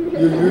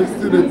 You're used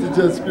to the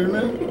teacher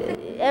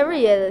screaming?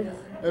 Every year.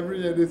 Every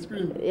year they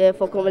scream? Yeah,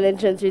 for common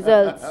entrance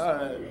results. All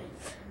right.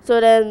 So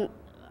then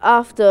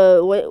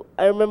after,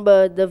 I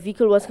remember the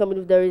vehicle was coming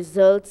with the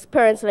results,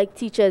 parents like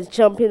teachers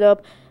jumping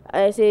up.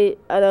 And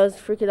I was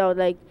freaking out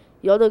like,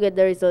 y'all don't get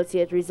the results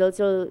yet. Results,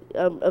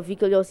 a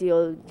vehicle you'll see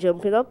all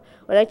jumping up.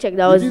 When I checked,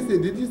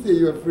 Did you say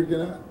you were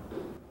freaking out?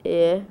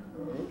 Yeah.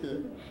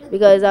 Okay.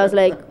 Because I was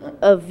like,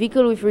 a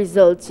vehicle with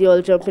results you're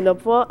all jumping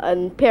up for,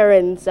 and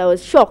parents, I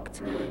was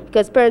shocked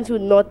because parents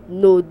would not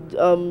know,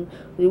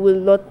 they will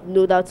not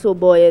know that's so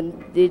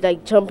buoyant. They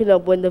like jumping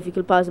up when the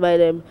vehicle passed by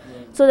them.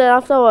 Yeah. So then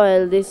after a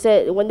while, they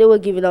said, when they were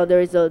giving out the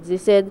results, they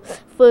said,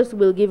 first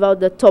we'll give out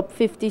the top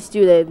 50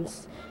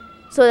 students.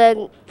 So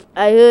then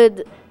I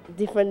heard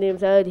different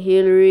names. I heard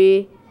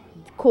Hillary,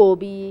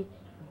 Kobe,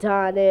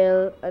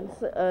 Daniel,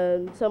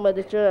 and some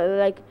other children,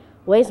 like,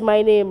 where's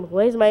my name?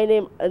 Where's my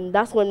name? And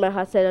that's when my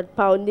heart started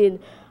pounding.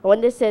 And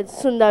when they said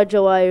Sundar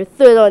Jawahir,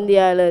 third on the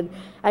island,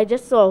 I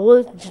just saw a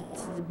whole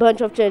bunch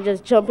of children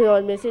just jumping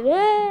on me and saying,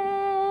 hey!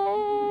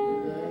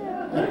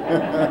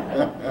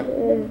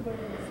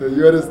 So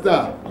you were the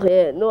star?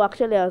 Yeah, no,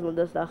 actually I was not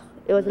the star.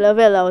 It was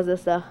Lavelle that was the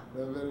star.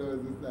 Lavelle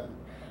was the star.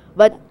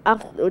 But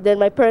then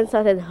my parents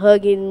started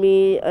hugging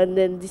me, and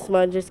then this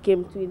man just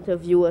came to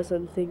interview us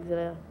and things like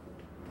that.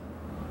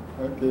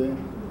 Okay.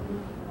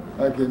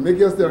 Okay, make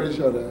your story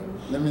shorter.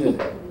 Let me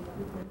hear.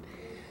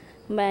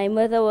 My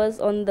mother was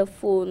on the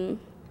phone,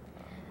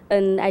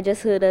 and I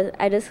just heard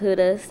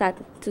her start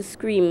to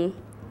scream.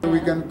 We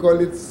can call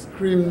it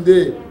Scream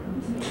Day.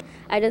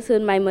 I just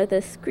heard my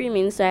mother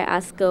screaming, so I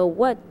asked her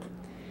what.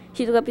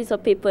 She took a piece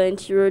of paper and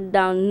she wrote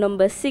down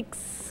number 6.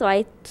 So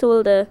I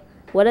told her,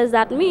 what does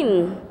that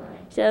mean?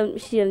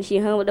 She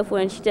hung up the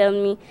phone and she told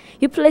me,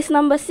 you place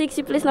number 6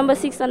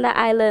 on the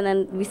island,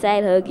 and we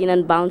started hugging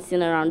and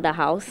bouncing around the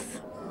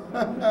house.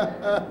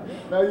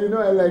 Now you know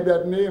I like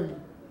that name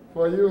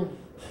for you,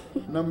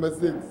 number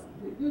 6.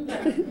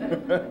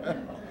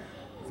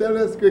 Tell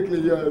us quickly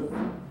yours.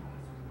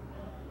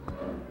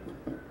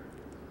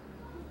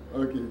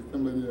 Okay,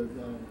 somebody else.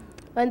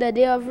 On the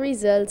day of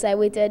results, I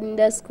waited in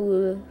the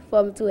school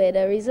to hear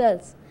the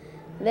results.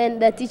 Then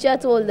the teacher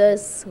told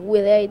us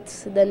we'll hear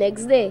it the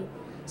next day.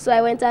 So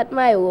I went at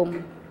my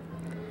home.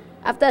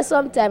 After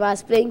some time, I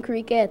was playing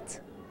cricket.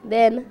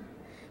 Then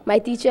my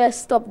teacher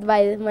stopped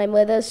by my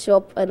mother's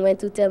shop and went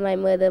to tell my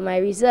mother my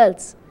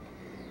results.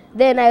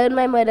 Then I heard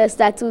my mother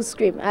start to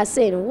scream. I was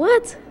saying,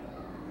 what?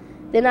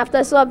 Then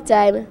after some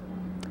time,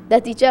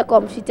 the teacher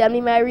comes. She tell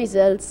me my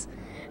results.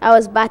 I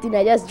was batting.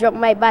 I just dropped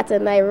my bat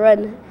and I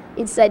run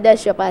inside the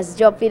shop. I was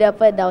jumping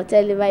up and down,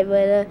 telling my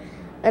mother.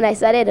 And I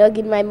started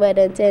hugging my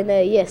mother and telling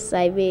her, yes,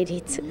 I made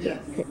it. Yes.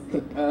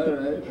 All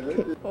right.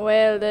 Okay.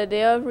 Well, the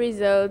day of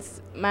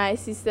results, my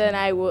sister and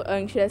I were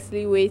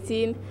anxiously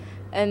waiting.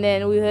 And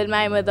then we heard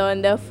my mother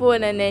on the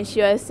phone, and then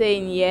she was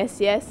saying yes,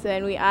 yes.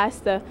 And we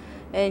asked her,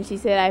 and she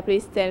said, I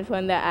placed 10th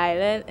on the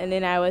island. And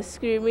then I was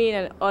screaming,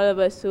 and all of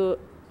us were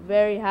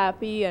very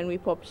happy, and we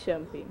popped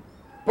champagne.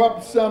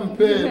 Pop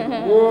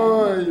champagne,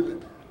 boy.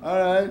 All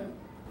right.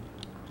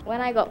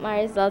 When I got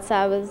my results,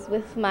 I was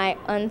with my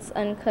aunts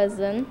and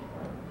cousin.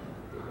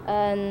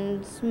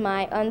 and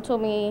my aunt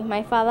told me,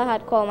 my father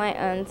had called my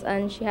aunt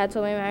and she had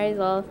told me my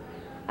result.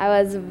 I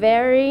was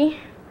very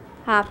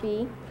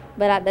happy,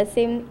 but at the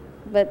same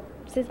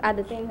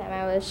time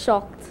I was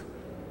shocked.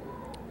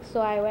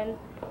 So I went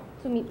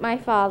to meet my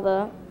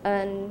father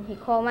and he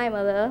called my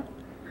mother,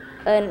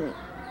 and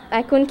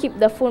I couldn't keep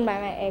the phone by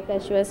my ear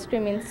because she was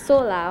screaming so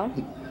loud.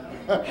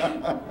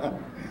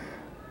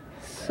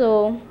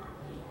 So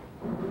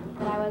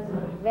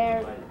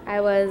I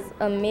was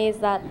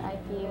amazed that I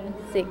came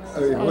sixth.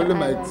 Okay, hold the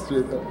mic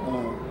straight up.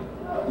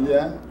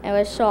 Yeah? I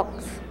was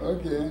shocked.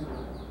 Okay.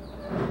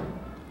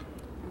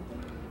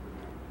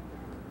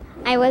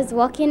 I was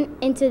walking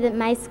into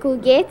my school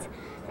gate,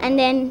 and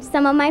then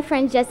some of my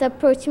friends just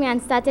approached me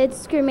and started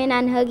screaming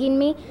and hugging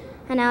me.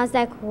 And I was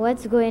like,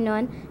 what's going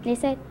on? And they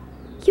said,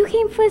 you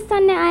came first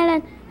on the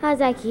island. I was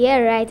like, yeah,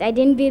 right. I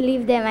didn't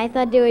believe them. I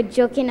thought they were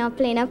joking or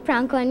playing a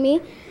prank on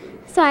me.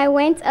 So I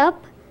went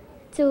up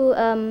to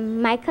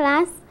my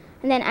class,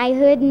 and then I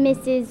heard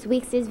Mrs.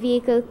 Weeks'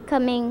 vehicle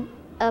coming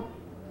up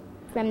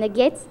from the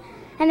gates.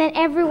 And then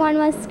everyone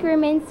was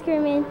screaming.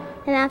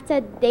 And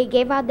after they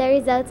gave out the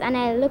results, and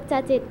I looked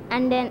at it,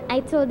 and then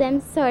I told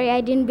them, sorry,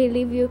 I didn't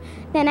believe you.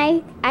 Then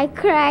I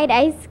cried,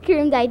 I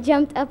screamed, I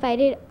jumped up, I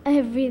did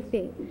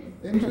everything.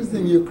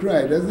 Interesting, you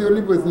cried. That's the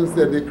only person who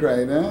said they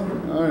cried, huh?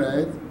 All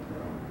right.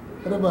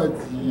 What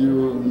about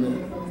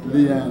you,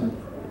 Leanne?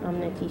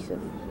 I'm Natisa.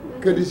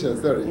 Kadisha,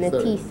 sorry.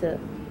 Natisa.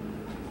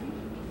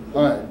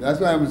 All right, that's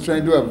why I was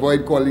trying to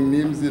avoid calling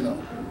names, you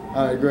know.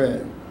 All right, go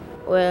ahead.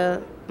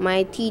 Well,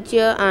 my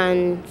teacher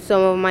and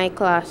some of my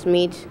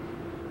classmates,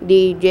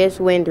 they just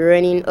went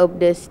running up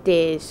the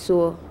stairs.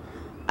 So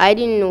I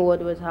didn't know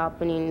what was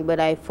happening, but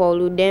I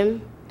followed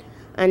them.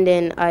 And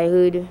then I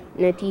heard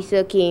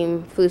Natisa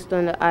came first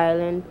on the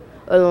island,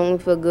 along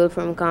with a girl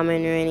from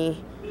Carmen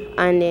Rennie.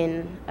 And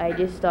then I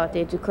just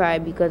started to cry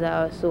because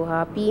I was so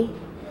happy.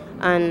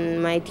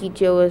 And my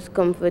teacher was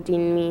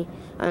comforting me,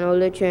 and all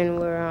the children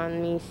were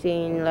around me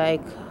saying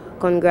like,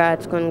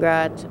 congrats.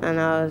 And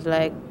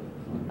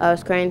I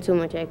was crying so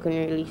much I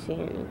couldn't really say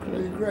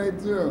anything. You cried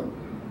too?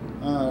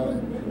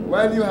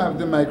 While you have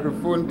the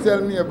microphone, tell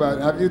me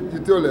about, you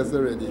told us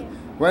already.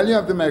 While you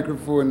have the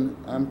microphone,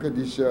 I'm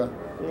Kadisha.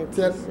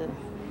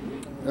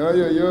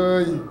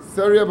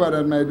 Sorry about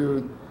that, my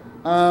dude.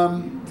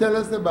 Tell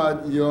us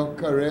about your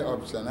career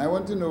option. I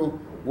want to know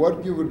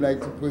what you would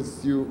like to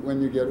pursue when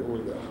you get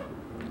older.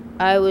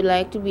 I would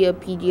like to be a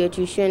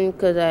pediatrician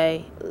because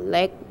I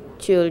like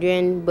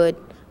children, but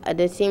at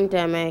the same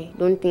time, I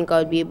don't think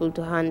I'll be able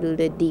to handle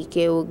the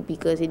daycare work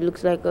because it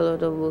looks like a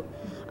lot of work.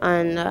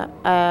 And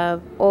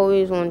I've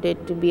always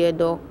wanted to be a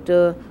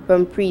doctor.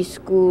 From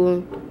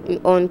preschool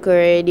on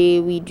career day,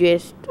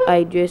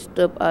 I dressed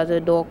up as a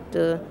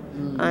doctor,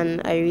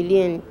 and I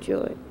really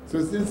enjoy it.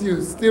 So since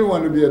you still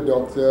want to be a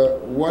doctor,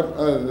 what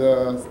are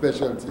the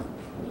specialty?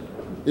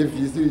 If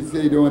you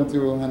say you don't want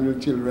to handle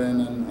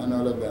children and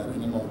all of that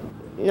anymore.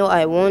 No,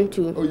 I want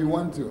to. Oh, you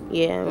want to?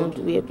 Yeah, I want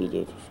to be a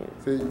pediatrician.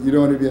 So you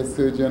don't want to be a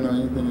surgeon or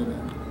anything like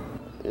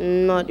that?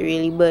 Not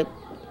really, but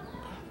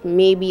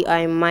maybe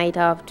I might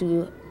have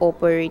to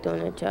operate on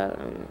a child.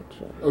 I'm not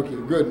sure. Okay,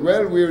 good.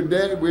 Well,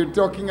 we're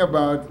talking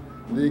about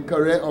the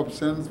career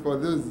options for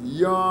those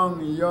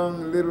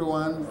young little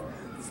ones.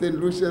 Saint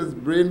Lucia's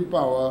brain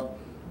power.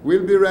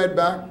 We'll be right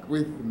back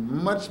with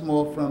much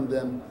more from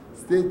them.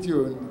 Stay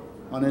tuned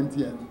on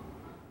NTN.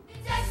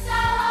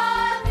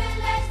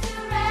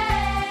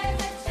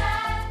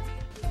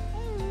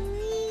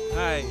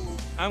 Hi,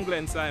 I'm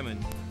Glenn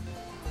Simon.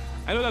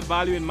 I know that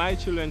valuing my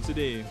children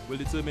today will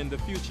determine the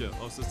future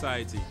of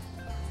society.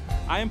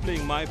 I am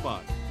playing my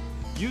part.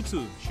 You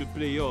too should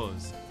play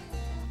yours.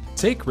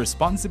 Take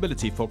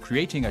responsibility for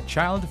creating a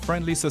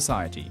child-friendly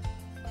society.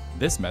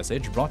 This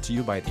message brought to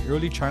you by the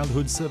Early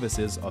Childhood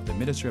Services of the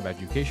Ministry of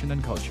Education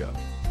and Culture.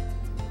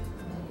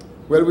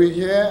 Well, we're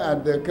here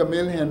at the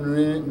Camille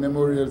Henry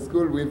Memorial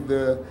School with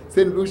the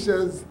St.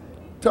 Lucia's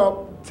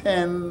top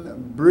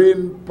 10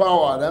 brain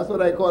power. That's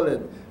what I call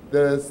it.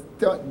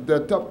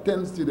 The top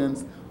 10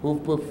 students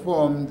who've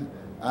performed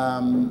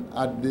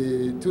at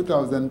the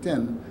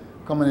 2010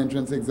 Common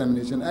Entrance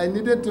Examination. I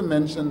needed to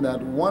mention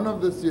that one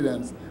of the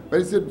students,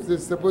 but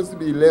it's supposed to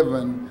be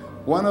 11,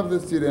 one of the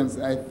students,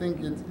 I think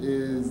it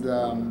is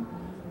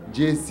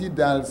J.C.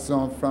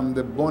 Dalson from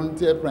the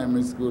Bonte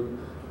Primary School,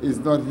 is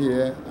not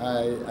here.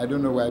 I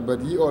don't know why,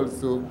 but he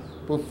also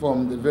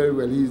performed very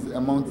well. He's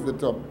amongst the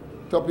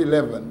top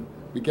 11.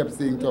 We kept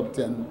saying top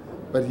 10,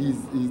 but he's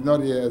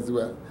not here as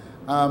well.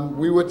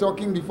 We were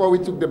talking before we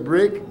took the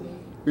break.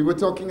 We were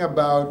talking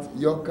about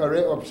your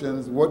career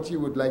options, what you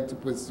would like to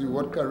pursue,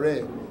 what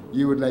career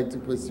you would like to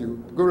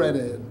pursue. Go right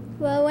ahead.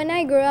 Well, when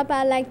I grow up,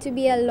 I'd like to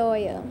be a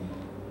lawyer.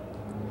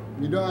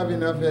 You don't have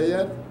enough here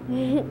yet?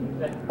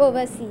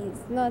 Overseas,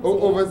 not here.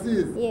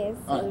 Overseas? Yes.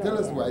 Tell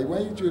us why. Why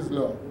you choose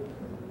law?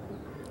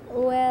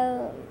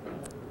 Well,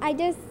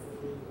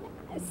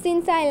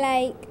 since I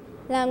like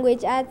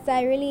language arts,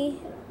 I really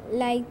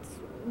liked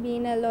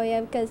being a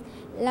lawyer because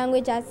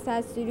language arts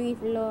has to do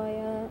with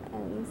lawyer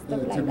and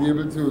stuff like that. To be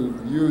able to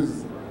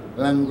use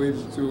language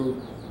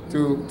to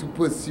to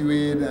pursue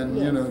it and,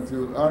 you know,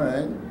 to, all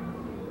right.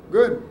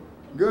 Good,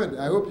 good.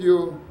 I hope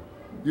you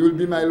will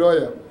be my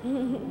lawyer.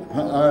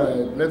 All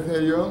right, let's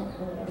hear you.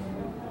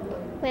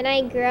 When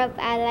I grew up,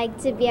 I like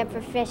to be a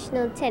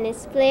professional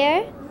tennis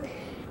player.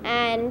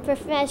 And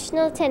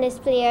professional tennis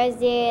players,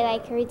 they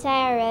like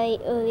retire really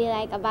early,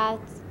 like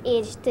about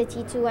age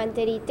 32 and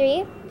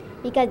 33,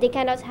 because they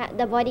cannot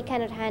the body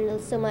cannot handle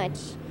so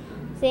much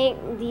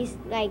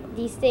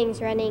these things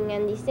running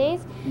and these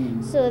things.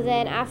 So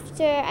then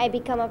after I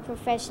become a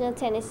professional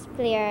tennis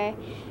player,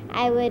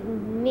 I would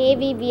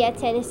maybe be a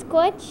tennis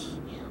coach,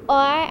 or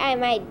I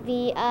might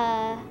be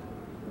a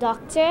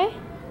doctor,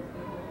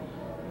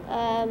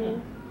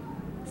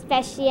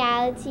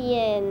 specialty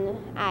in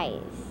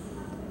eyes.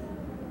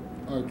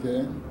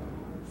 Okay.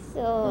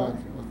 So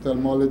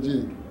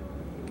ophthalmology.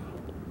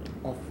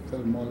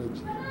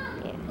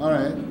 Yeah. All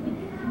right.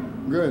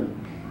 Good.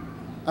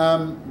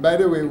 By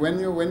the way, when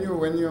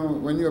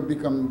you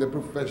become the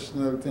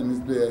professional tennis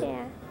player,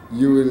 yeah.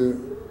 you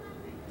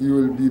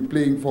will be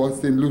playing for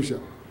Saint Lucia.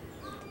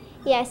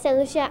 Yeah, Saint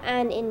Lucia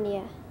and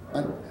India.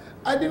 And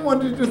I didn't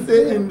want you to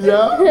say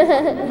India.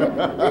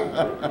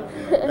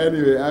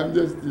 Anyway, I'm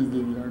just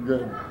teasing you.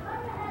 Good.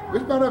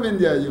 Which part of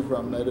India are you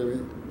from, by the way?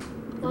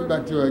 Give it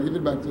back to her. Give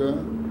it back to her.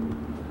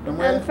 From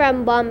where? I'm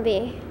from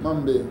Bombay.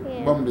 Bombay.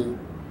 Yeah. Bombay.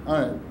 All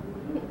right.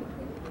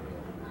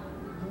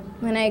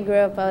 When I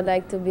grow up, I would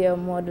like to be a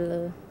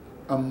modeler.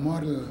 A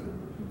model.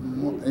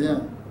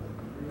 Yeah.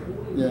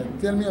 Yeah.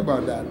 Tell me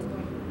about that.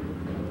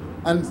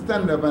 And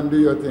stand up and do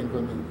your thing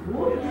for me.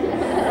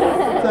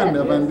 Stand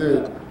up and do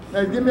it.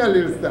 Now, give me a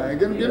little stand.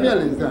 Give me a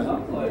little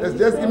stand.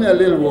 Just give me a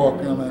little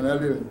walk, man. A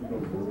little.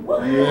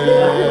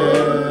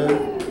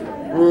 Yeah.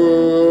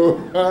 Oh,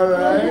 all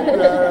right.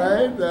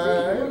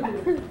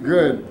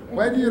 Good.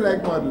 Why do you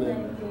like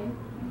modeling?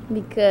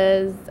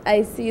 Because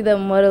I see the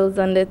models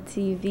on the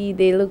TV.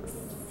 They look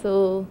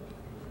so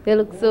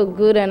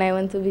good, and I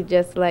want to be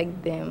just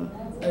like them.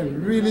 I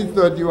really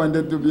thought you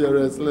wanted to be a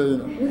wrestler, you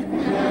know.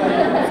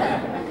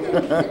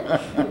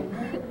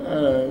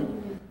 All right.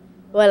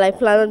 Well, I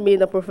plan on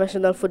being a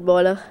professional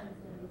footballer.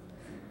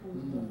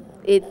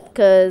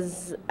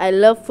 Because I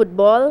love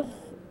football,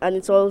 and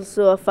it's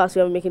also a fast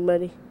way of making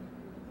money.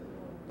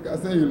 I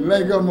say you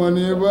like a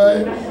money,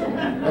 boy.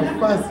 A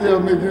fast way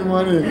of making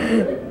money.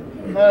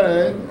 All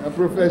right, a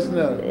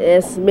professional.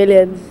 Yes,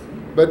 millions.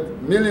 But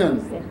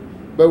millions? Yeah.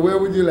 But where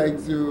would you like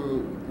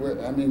to,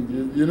 I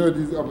mean, you know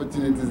these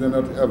opportunities are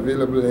not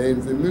available here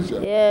in Saint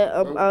Lucia.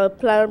 Yeah, I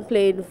plan on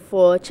playing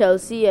for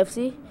Chelsea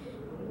FC.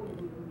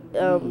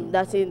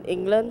 That's in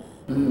England.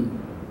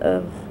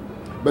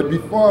 But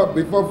before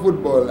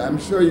football, I'm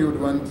sure you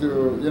would want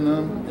to, you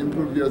know,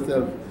 improve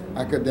yourself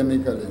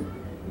academically.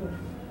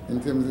 In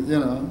terms of, you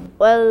know.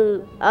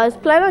 Well, I was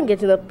planning on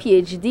getting a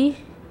PhD,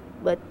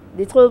 but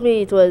they told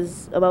me it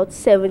was about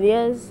 7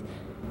 years.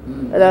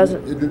 And I was,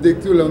 it will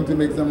take too long to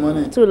make some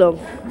money. Too long.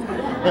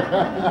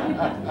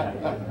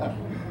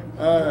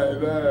 All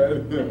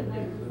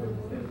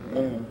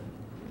right.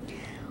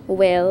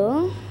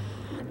 Well,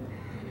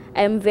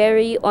 I'm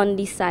very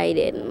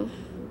undecided,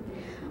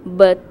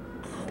 but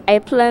I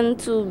plan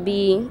to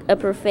be a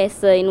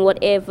professor in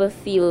whatever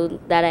field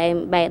that I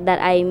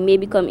may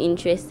become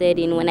interested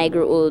in when I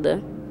grow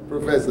older.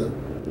 Professor?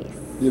 Yes.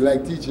 You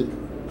like teaching?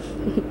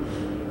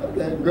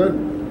 Okay, good.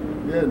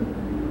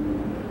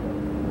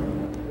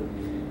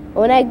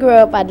 When I grow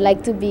up, I'd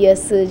like to be a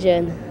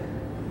surgeon,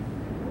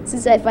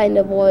 since I find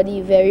the body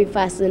very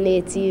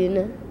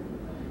fascinating,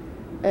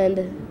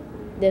 and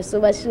there's so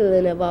much to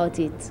learn about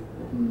it.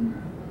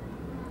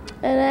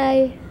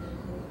 And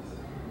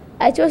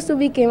I chose to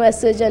become a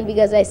surgeon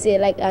because I say,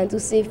 like, I want to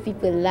save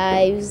people's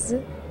lives,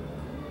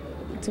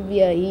 to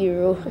be a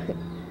hero.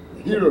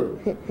 Hero?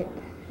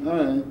 All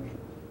right.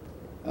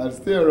 I'll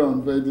stay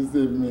around for you to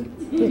save me.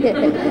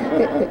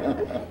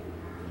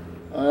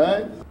 All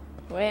right?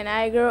 When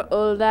I grow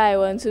older, I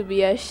want to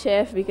be a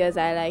chef because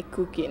I like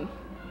cooking.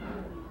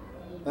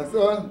 That's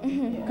all?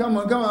 Come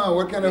on.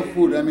 What kind of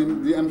food? I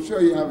mean, I'm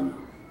sure you have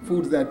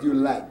foods that you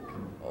like.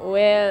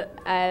 Well,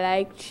 I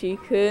like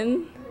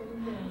chicken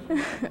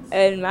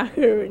and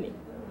macaroni.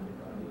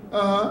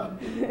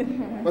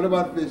 What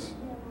about fish?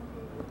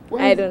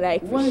 I don't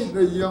like fish. Why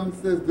the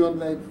youngsters don't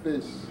like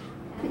fish?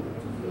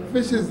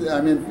 Fish has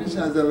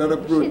a lot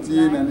of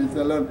protein and it's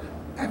a lot.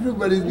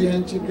 Everybody's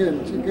behind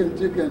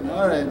chicken.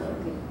 All right.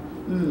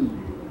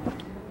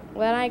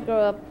 When I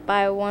grow up,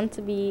 I want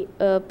to be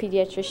a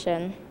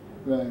pediatrician.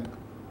 Right.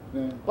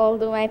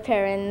 Although my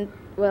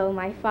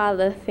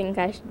father thinks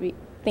I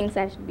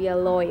should be a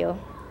lawyer.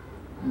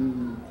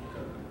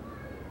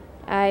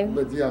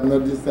 But you have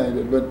not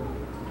decided. But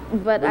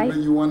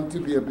you want to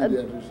be a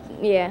pediatrician.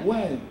 Yeah.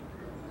 Why?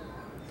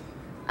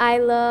 I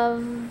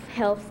love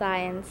health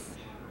science.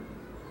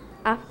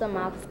 After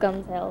maths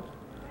comes health,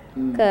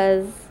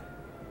 because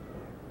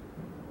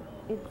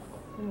it's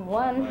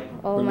one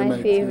of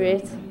my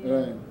favorite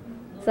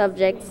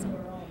subjects.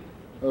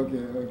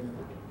 Okay.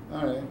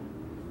 All right.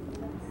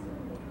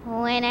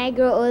 When I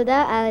grow older,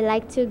 I would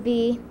like to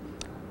be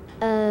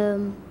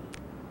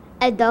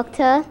a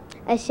doctor,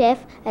 a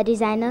chef, a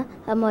designer,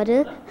 a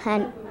model,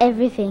 and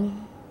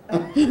everything.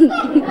 Are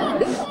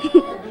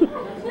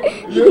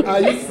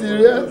you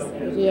serious?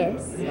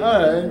 Yes. All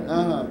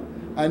right.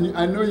 And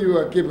I know you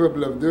are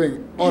capable of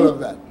doing all of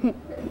that.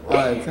 All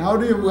right. So how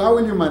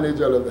will you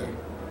manage all of that?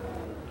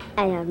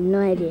 I have no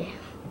idea.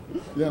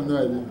 You have no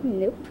idea?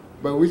 Nope.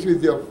 But which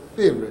is your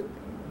favorite?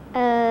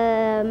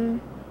 A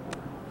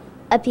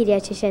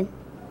pediatrician.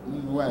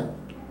 Why?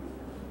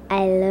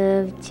 I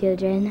love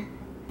children.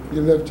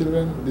 You love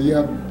children? Do you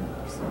have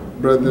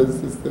brothers,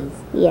 sisters?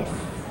 Yes.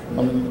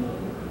 How many?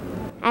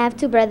 I have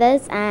 2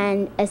 brothers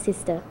and a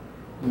sister.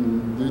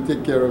 Do you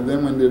take care of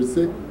them when they're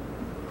sick?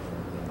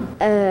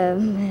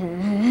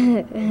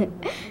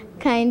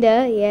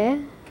 Kinda, yeah.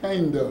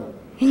 Kinda.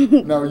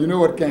 Now, you know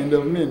what kind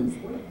of means?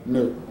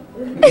 No.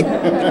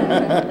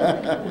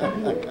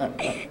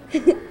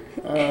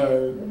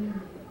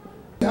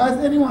 Has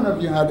any one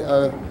of you had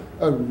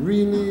a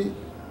really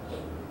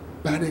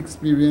bad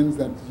experience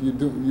that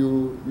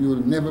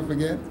you'll never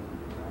forget?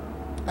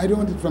 I don't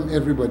want it from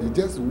everybody.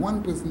 Just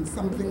one person,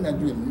 something that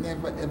you'll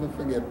never ever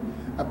forget.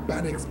 A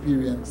bad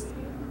experience.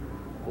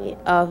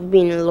 I've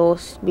been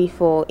lost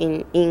before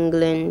in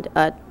England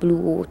at Blue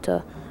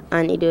Water,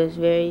 and it was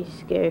very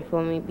scary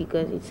for me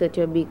because it's such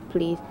a big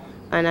place,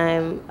 and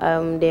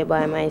I'm there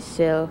by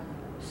myself,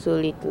 so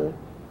little.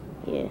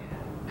 Yeah.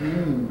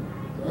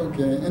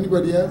 Okay.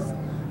 Anybody else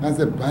has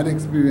a bad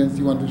experience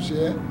you want to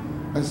share?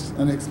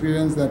 An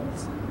experience that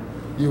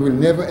you will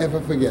never ever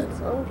forget.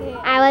 Okay.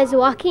 I was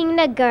walking in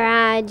the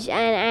garage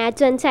and I had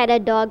to untie the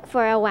dog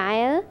for a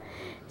while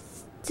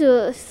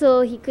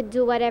so he could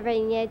do whatever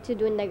he needed to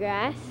do in the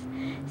grass.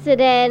 So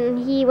then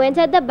he went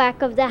at the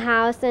back of the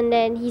house and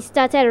then he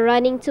started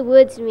running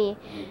towards me.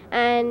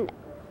 And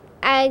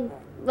I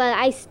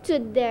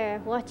stood there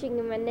watching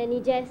him and then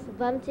he just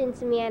bumped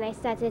into me and I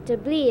started to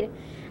bleed.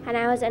 And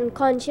I was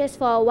unconscious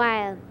for a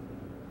while.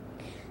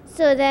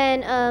 So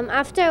then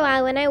after a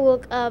while when I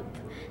woke up,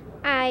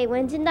 I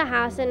went in the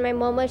house and my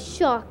mom was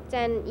shocked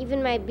and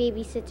even my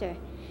babysitter.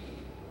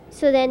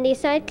 So then they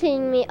started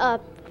cleaning me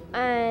up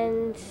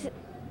and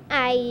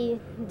I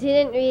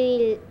didn't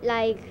really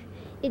like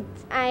it.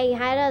 I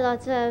had a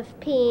lot of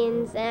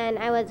pains and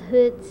I was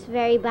hurt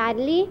very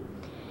badly.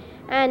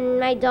 And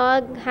my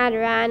dog had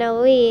ran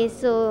away,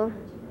 so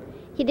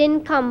he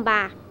didn't come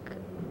back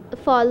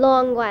for a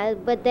long while.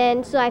 But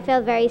then, so I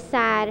felt very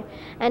sad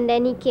and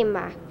then he came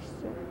back.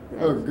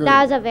 So Good.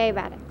 That was a very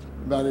bad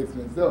experience. Bad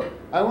experience. So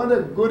I want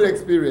a good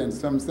experience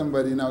from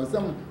somebody now.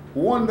 Some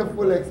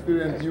wonderful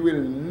experience you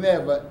will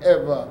never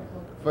ever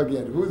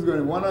forget. Who's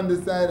going? One on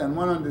this side and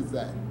one on this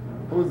side.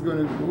 Who's going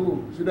to?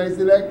 Who should I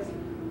select?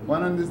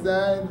 One on this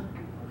side.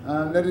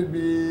 Let it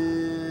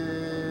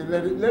be.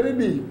 Let it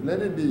be.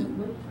 Let it be.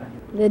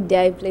 The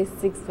day I placed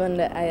 6th on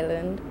the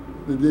island.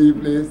 The day you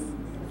placed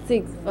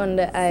 6th on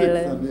the 6th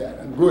island. on the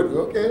island. Good.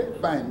 Okay.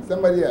 Fine.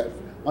 Somebody else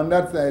on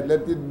that side.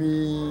 Let it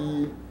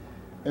be.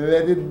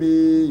 Let it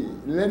be.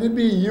 Let it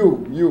be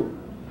you. You.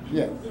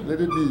 Yes.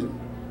 Let it be you.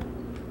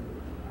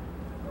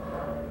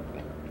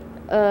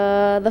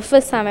 The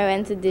first time I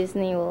went to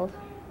Disney World.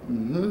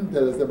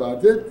 Tell us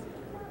about it.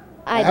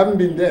 I haven't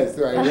been there,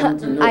 so I want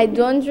to know. I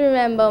don't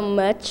remember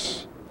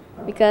much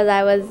because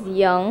I was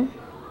young.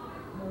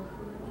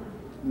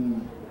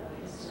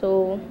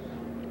 So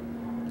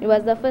it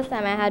was the first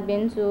time I had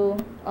been to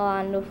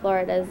Orlando,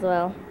 Florida as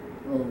well.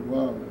 Oh,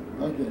 wow.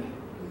 Okay.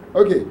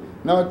 Okay.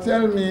 Now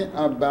tell me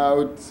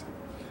about,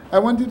 I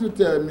want you to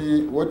tell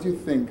me what you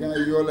think.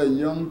 You all are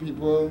young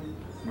people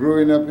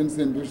growing up in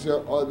Saint Lucia,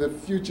 or the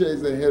future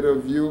is ahead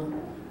of you.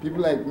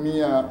 People like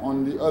me are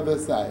on the other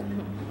side.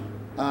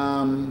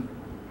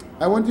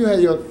 I want to hear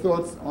your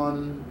thoughts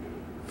on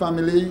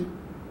family.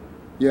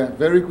 Yeah,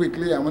 very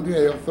quickly. I want to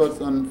hear your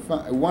thoughts on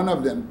one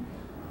of them.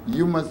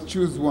 You must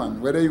choose one,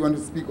 whether you want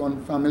to speak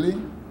on family,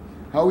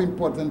 how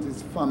important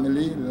is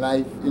family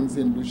life in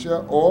Saint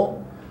Lucia,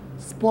 or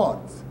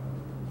sports.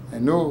 I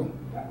know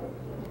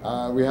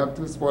we have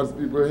 2 sports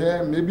people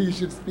here. Maybe you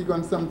should speak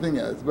on something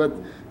else, but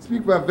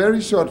speak for a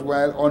very short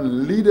while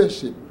on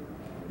leadership.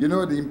 You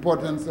know, the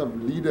importance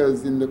of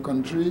leaders in the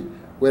country,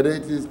 whether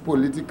it is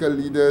political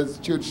leaders,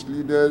 church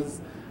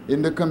leaders,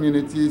 in the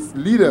communities,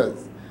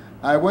 leaders.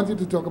 I want you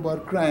to talk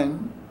about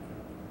crime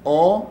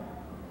or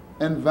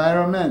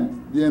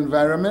environment, the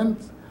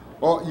environment,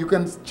 or you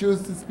can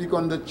choose to speak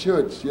on the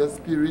church, your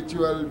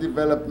spiritual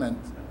development.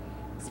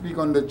 Speak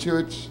on the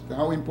church,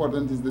 how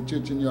important is the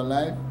church in your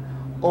life,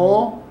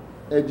 or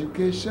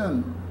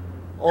education,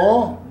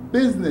 or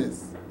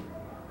business,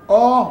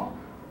 or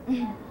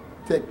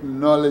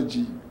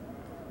technology.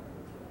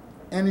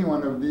 Any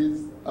one of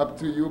these, up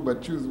to you,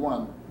 but choose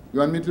one. You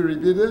want me to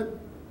repeat it?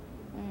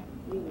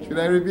 Should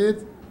I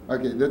repeat?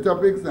 Okay, the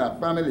topics are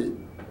family,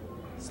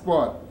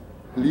 sport,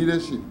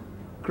 leadership,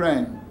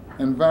 crime,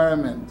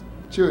 environment,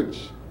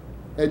 church,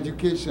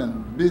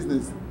 education,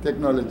 business,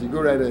 technology.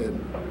 Go right ahead.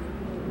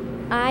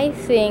 I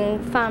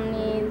think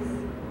family is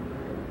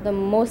the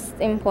most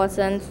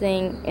important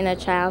thing in a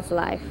child's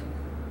life.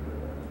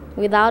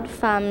 Without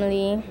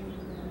family,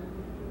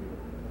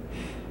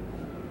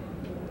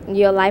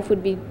 your life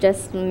would be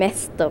just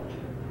messed up.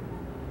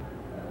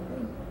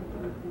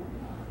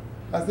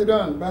 Pass it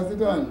on.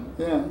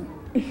 Yeah.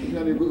 What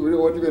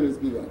are you going to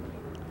speak on?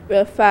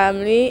 A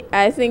family.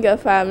 I think a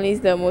family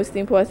is the most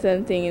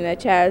important thing in a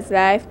child's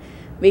life,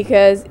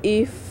 because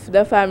if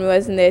the family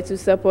wasn't there to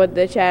support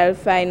the child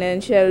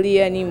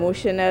financially and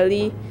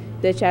emotionally,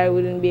 the child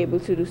wouldn't be able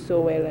to do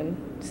so well and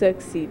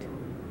succeed.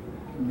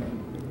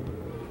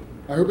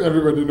 I hope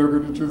everybody knows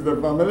going to choose the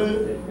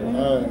family.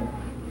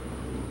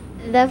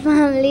 The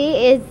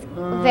family is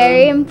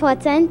very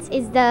important.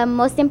 It's the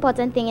most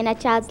important thing in a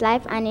child's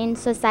life and in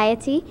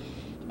society.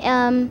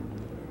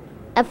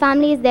 A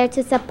family is there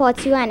to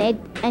support you and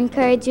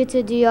encourage you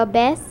to do your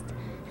best.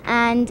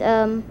 And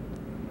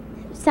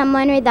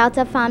someone without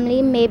a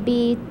family may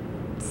be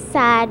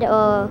sad,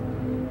 or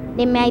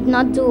they might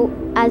not do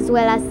as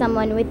well as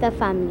someone with a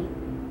family.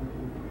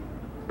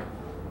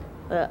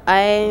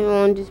 I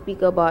want to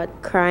speak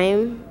about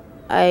crime.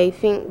 I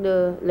think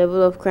the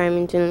level of crime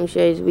in Saint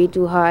Lucia is way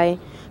too high.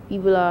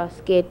 People are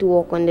scared to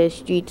walk on the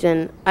streets,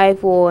 and I,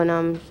 for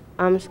one,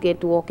 I'm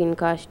scared to walk in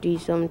Cash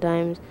Street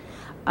sometimes.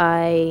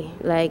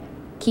 I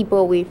keep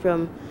away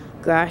from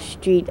Grass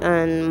Street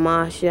and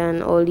Marsh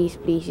and all these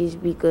places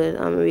because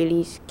I'm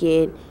really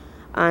scared.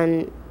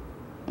 And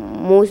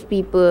most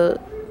people,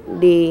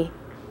 they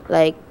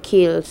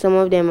kill. Some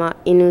of them are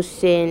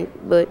innocent,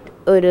 but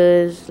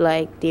others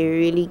they're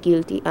really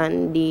guilty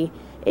and they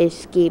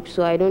escape.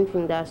 So I don't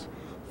think that's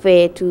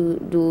fair to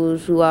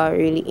those who are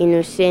really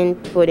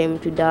innocent for them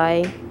to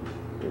die.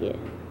 Yeah,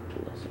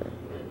 that's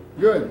right.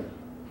 Good.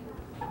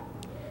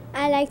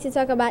 I like to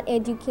talk about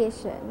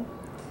education.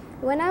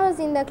 When I was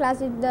in the class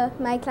with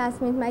my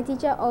classmates, my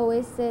teacher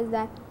always says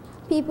that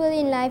people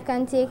in life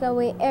can take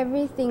away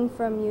everything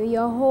from you,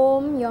 your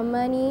home, your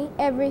money,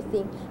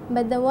 everything.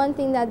 But the one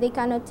thing that they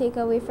cannot take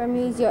away from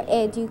you is your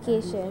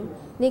education.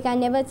 They can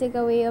never take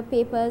away your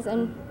papers,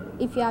 and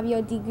if you have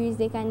your degrees,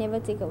 they can never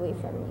take away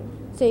from you.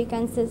 So you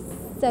can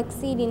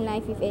succeed in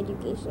life with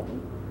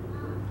education.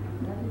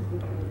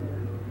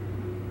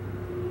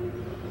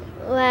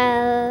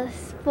 Well,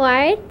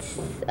 sports.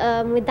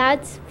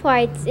 Without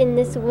sports in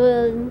this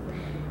world,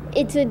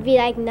 it would be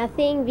like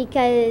nothing,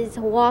 because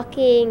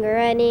walking,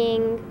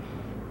 running,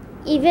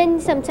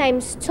 even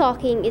sometimes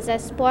talking is a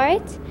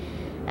sport.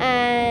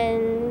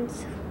 And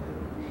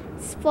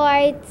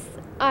sports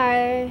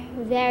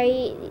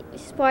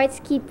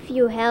keep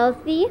you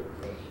healthy,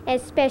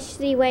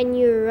 especially when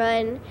you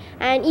run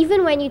and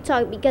even when you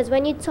talk, because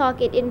when you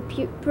talk it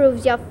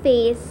improves your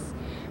face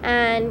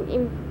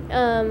and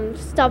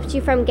stops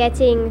you from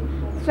getting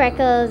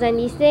freckles and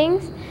these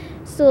things.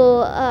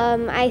 So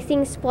I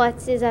think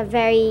sports is a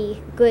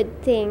very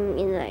good thing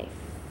in life.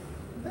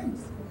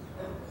 Thanks.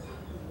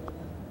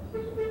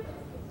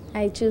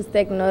 I choose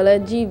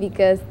technology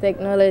because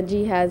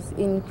technology has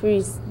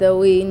increased the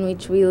way in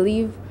which we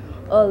live,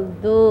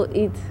 although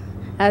it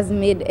has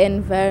made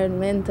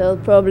environmental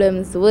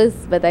problems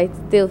worse, but I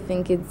still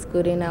think it's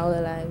good in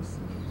our lives.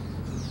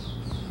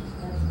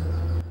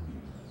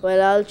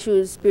 Well, I'll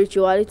choose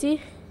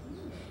spirituality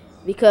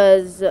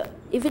because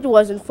if it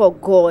wasn't for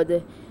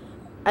God,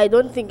 I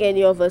don't think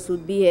any of us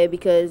would be here,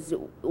 because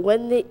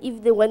when they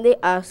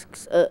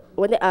asked us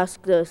what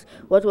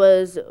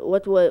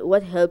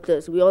helped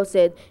us, we all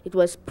said it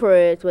was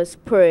prayer,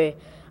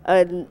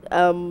 and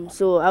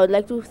so I would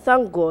like to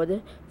thank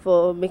God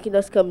for making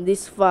us come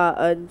this far,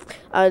 and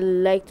I'd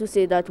like to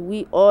say that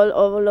we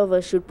all of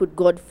us should put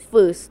God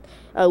first.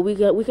 We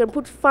can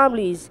put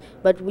families,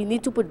 but we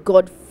need to put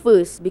God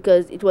first,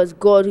 because it was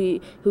God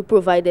who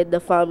provided the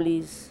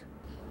families.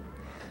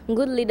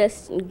 Good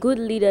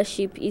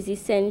leadership is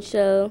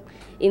essential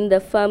in the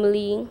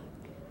family,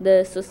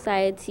 the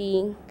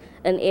society,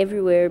 and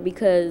everywhere,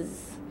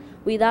 because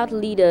without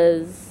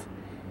leaders,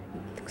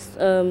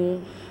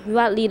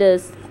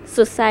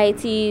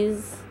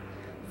 societies,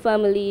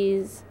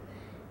 families,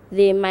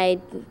 they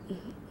might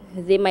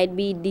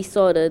be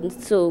disordered.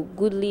 So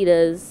good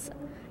leaders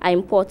are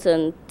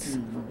important.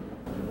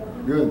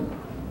 Good.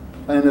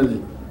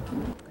 Finally.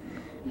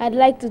 I'd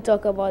like to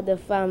talk about the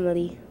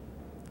family,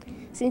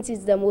 since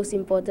it's the most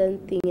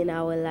important thing in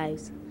our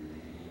lives.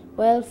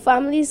 Well,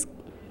 families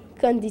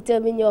can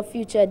determine your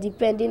future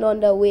depending on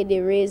the way they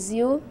raise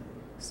you.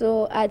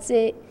 So I'd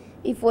say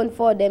if one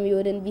for them, you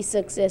wouldn't be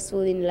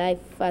successful in life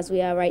as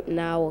we are right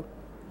now.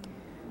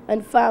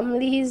 And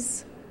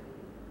families,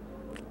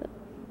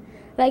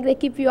 they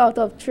keep you out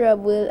of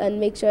trouble and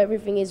make sure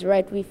everything is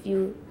right with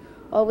you,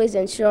 always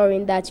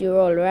ensuring that you're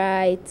all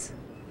right.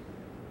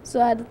 So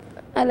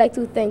I'd like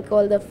to thank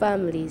all the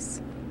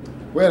families.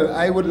 Well,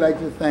 I would like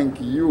to thank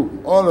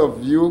you, all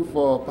of you,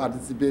 for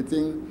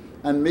participating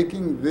and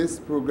making this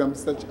program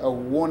such a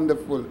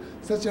wonderful,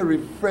 such a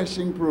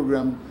refreshing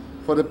program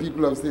for the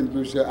people of Saint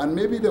Lucia, and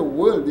maybe the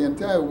world, the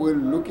entire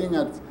world, looking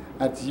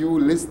at you,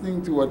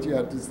 listening to what you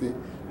have to say.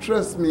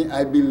 Trust me,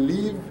 I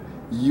believe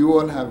you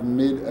all have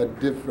made a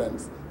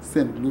difference.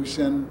 Saint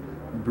Lucian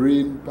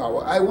brain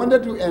power. I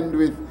wanted to end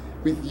with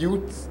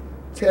youth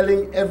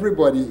telling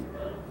everybody,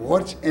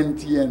 watch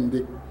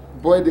NTN.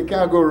 Boy, they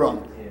can't go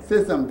wrong.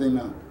 Say something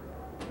now.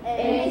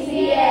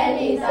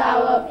 NTN is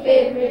our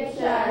favorite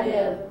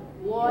channel.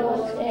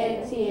 Watch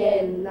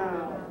NTN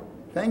now.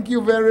 Thank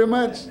you very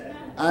much.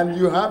 And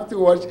you have to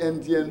watch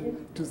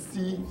NTN to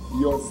see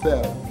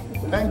yourself.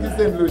 Thank you,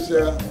 Saint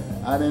Lucia,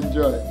 and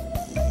enjoy.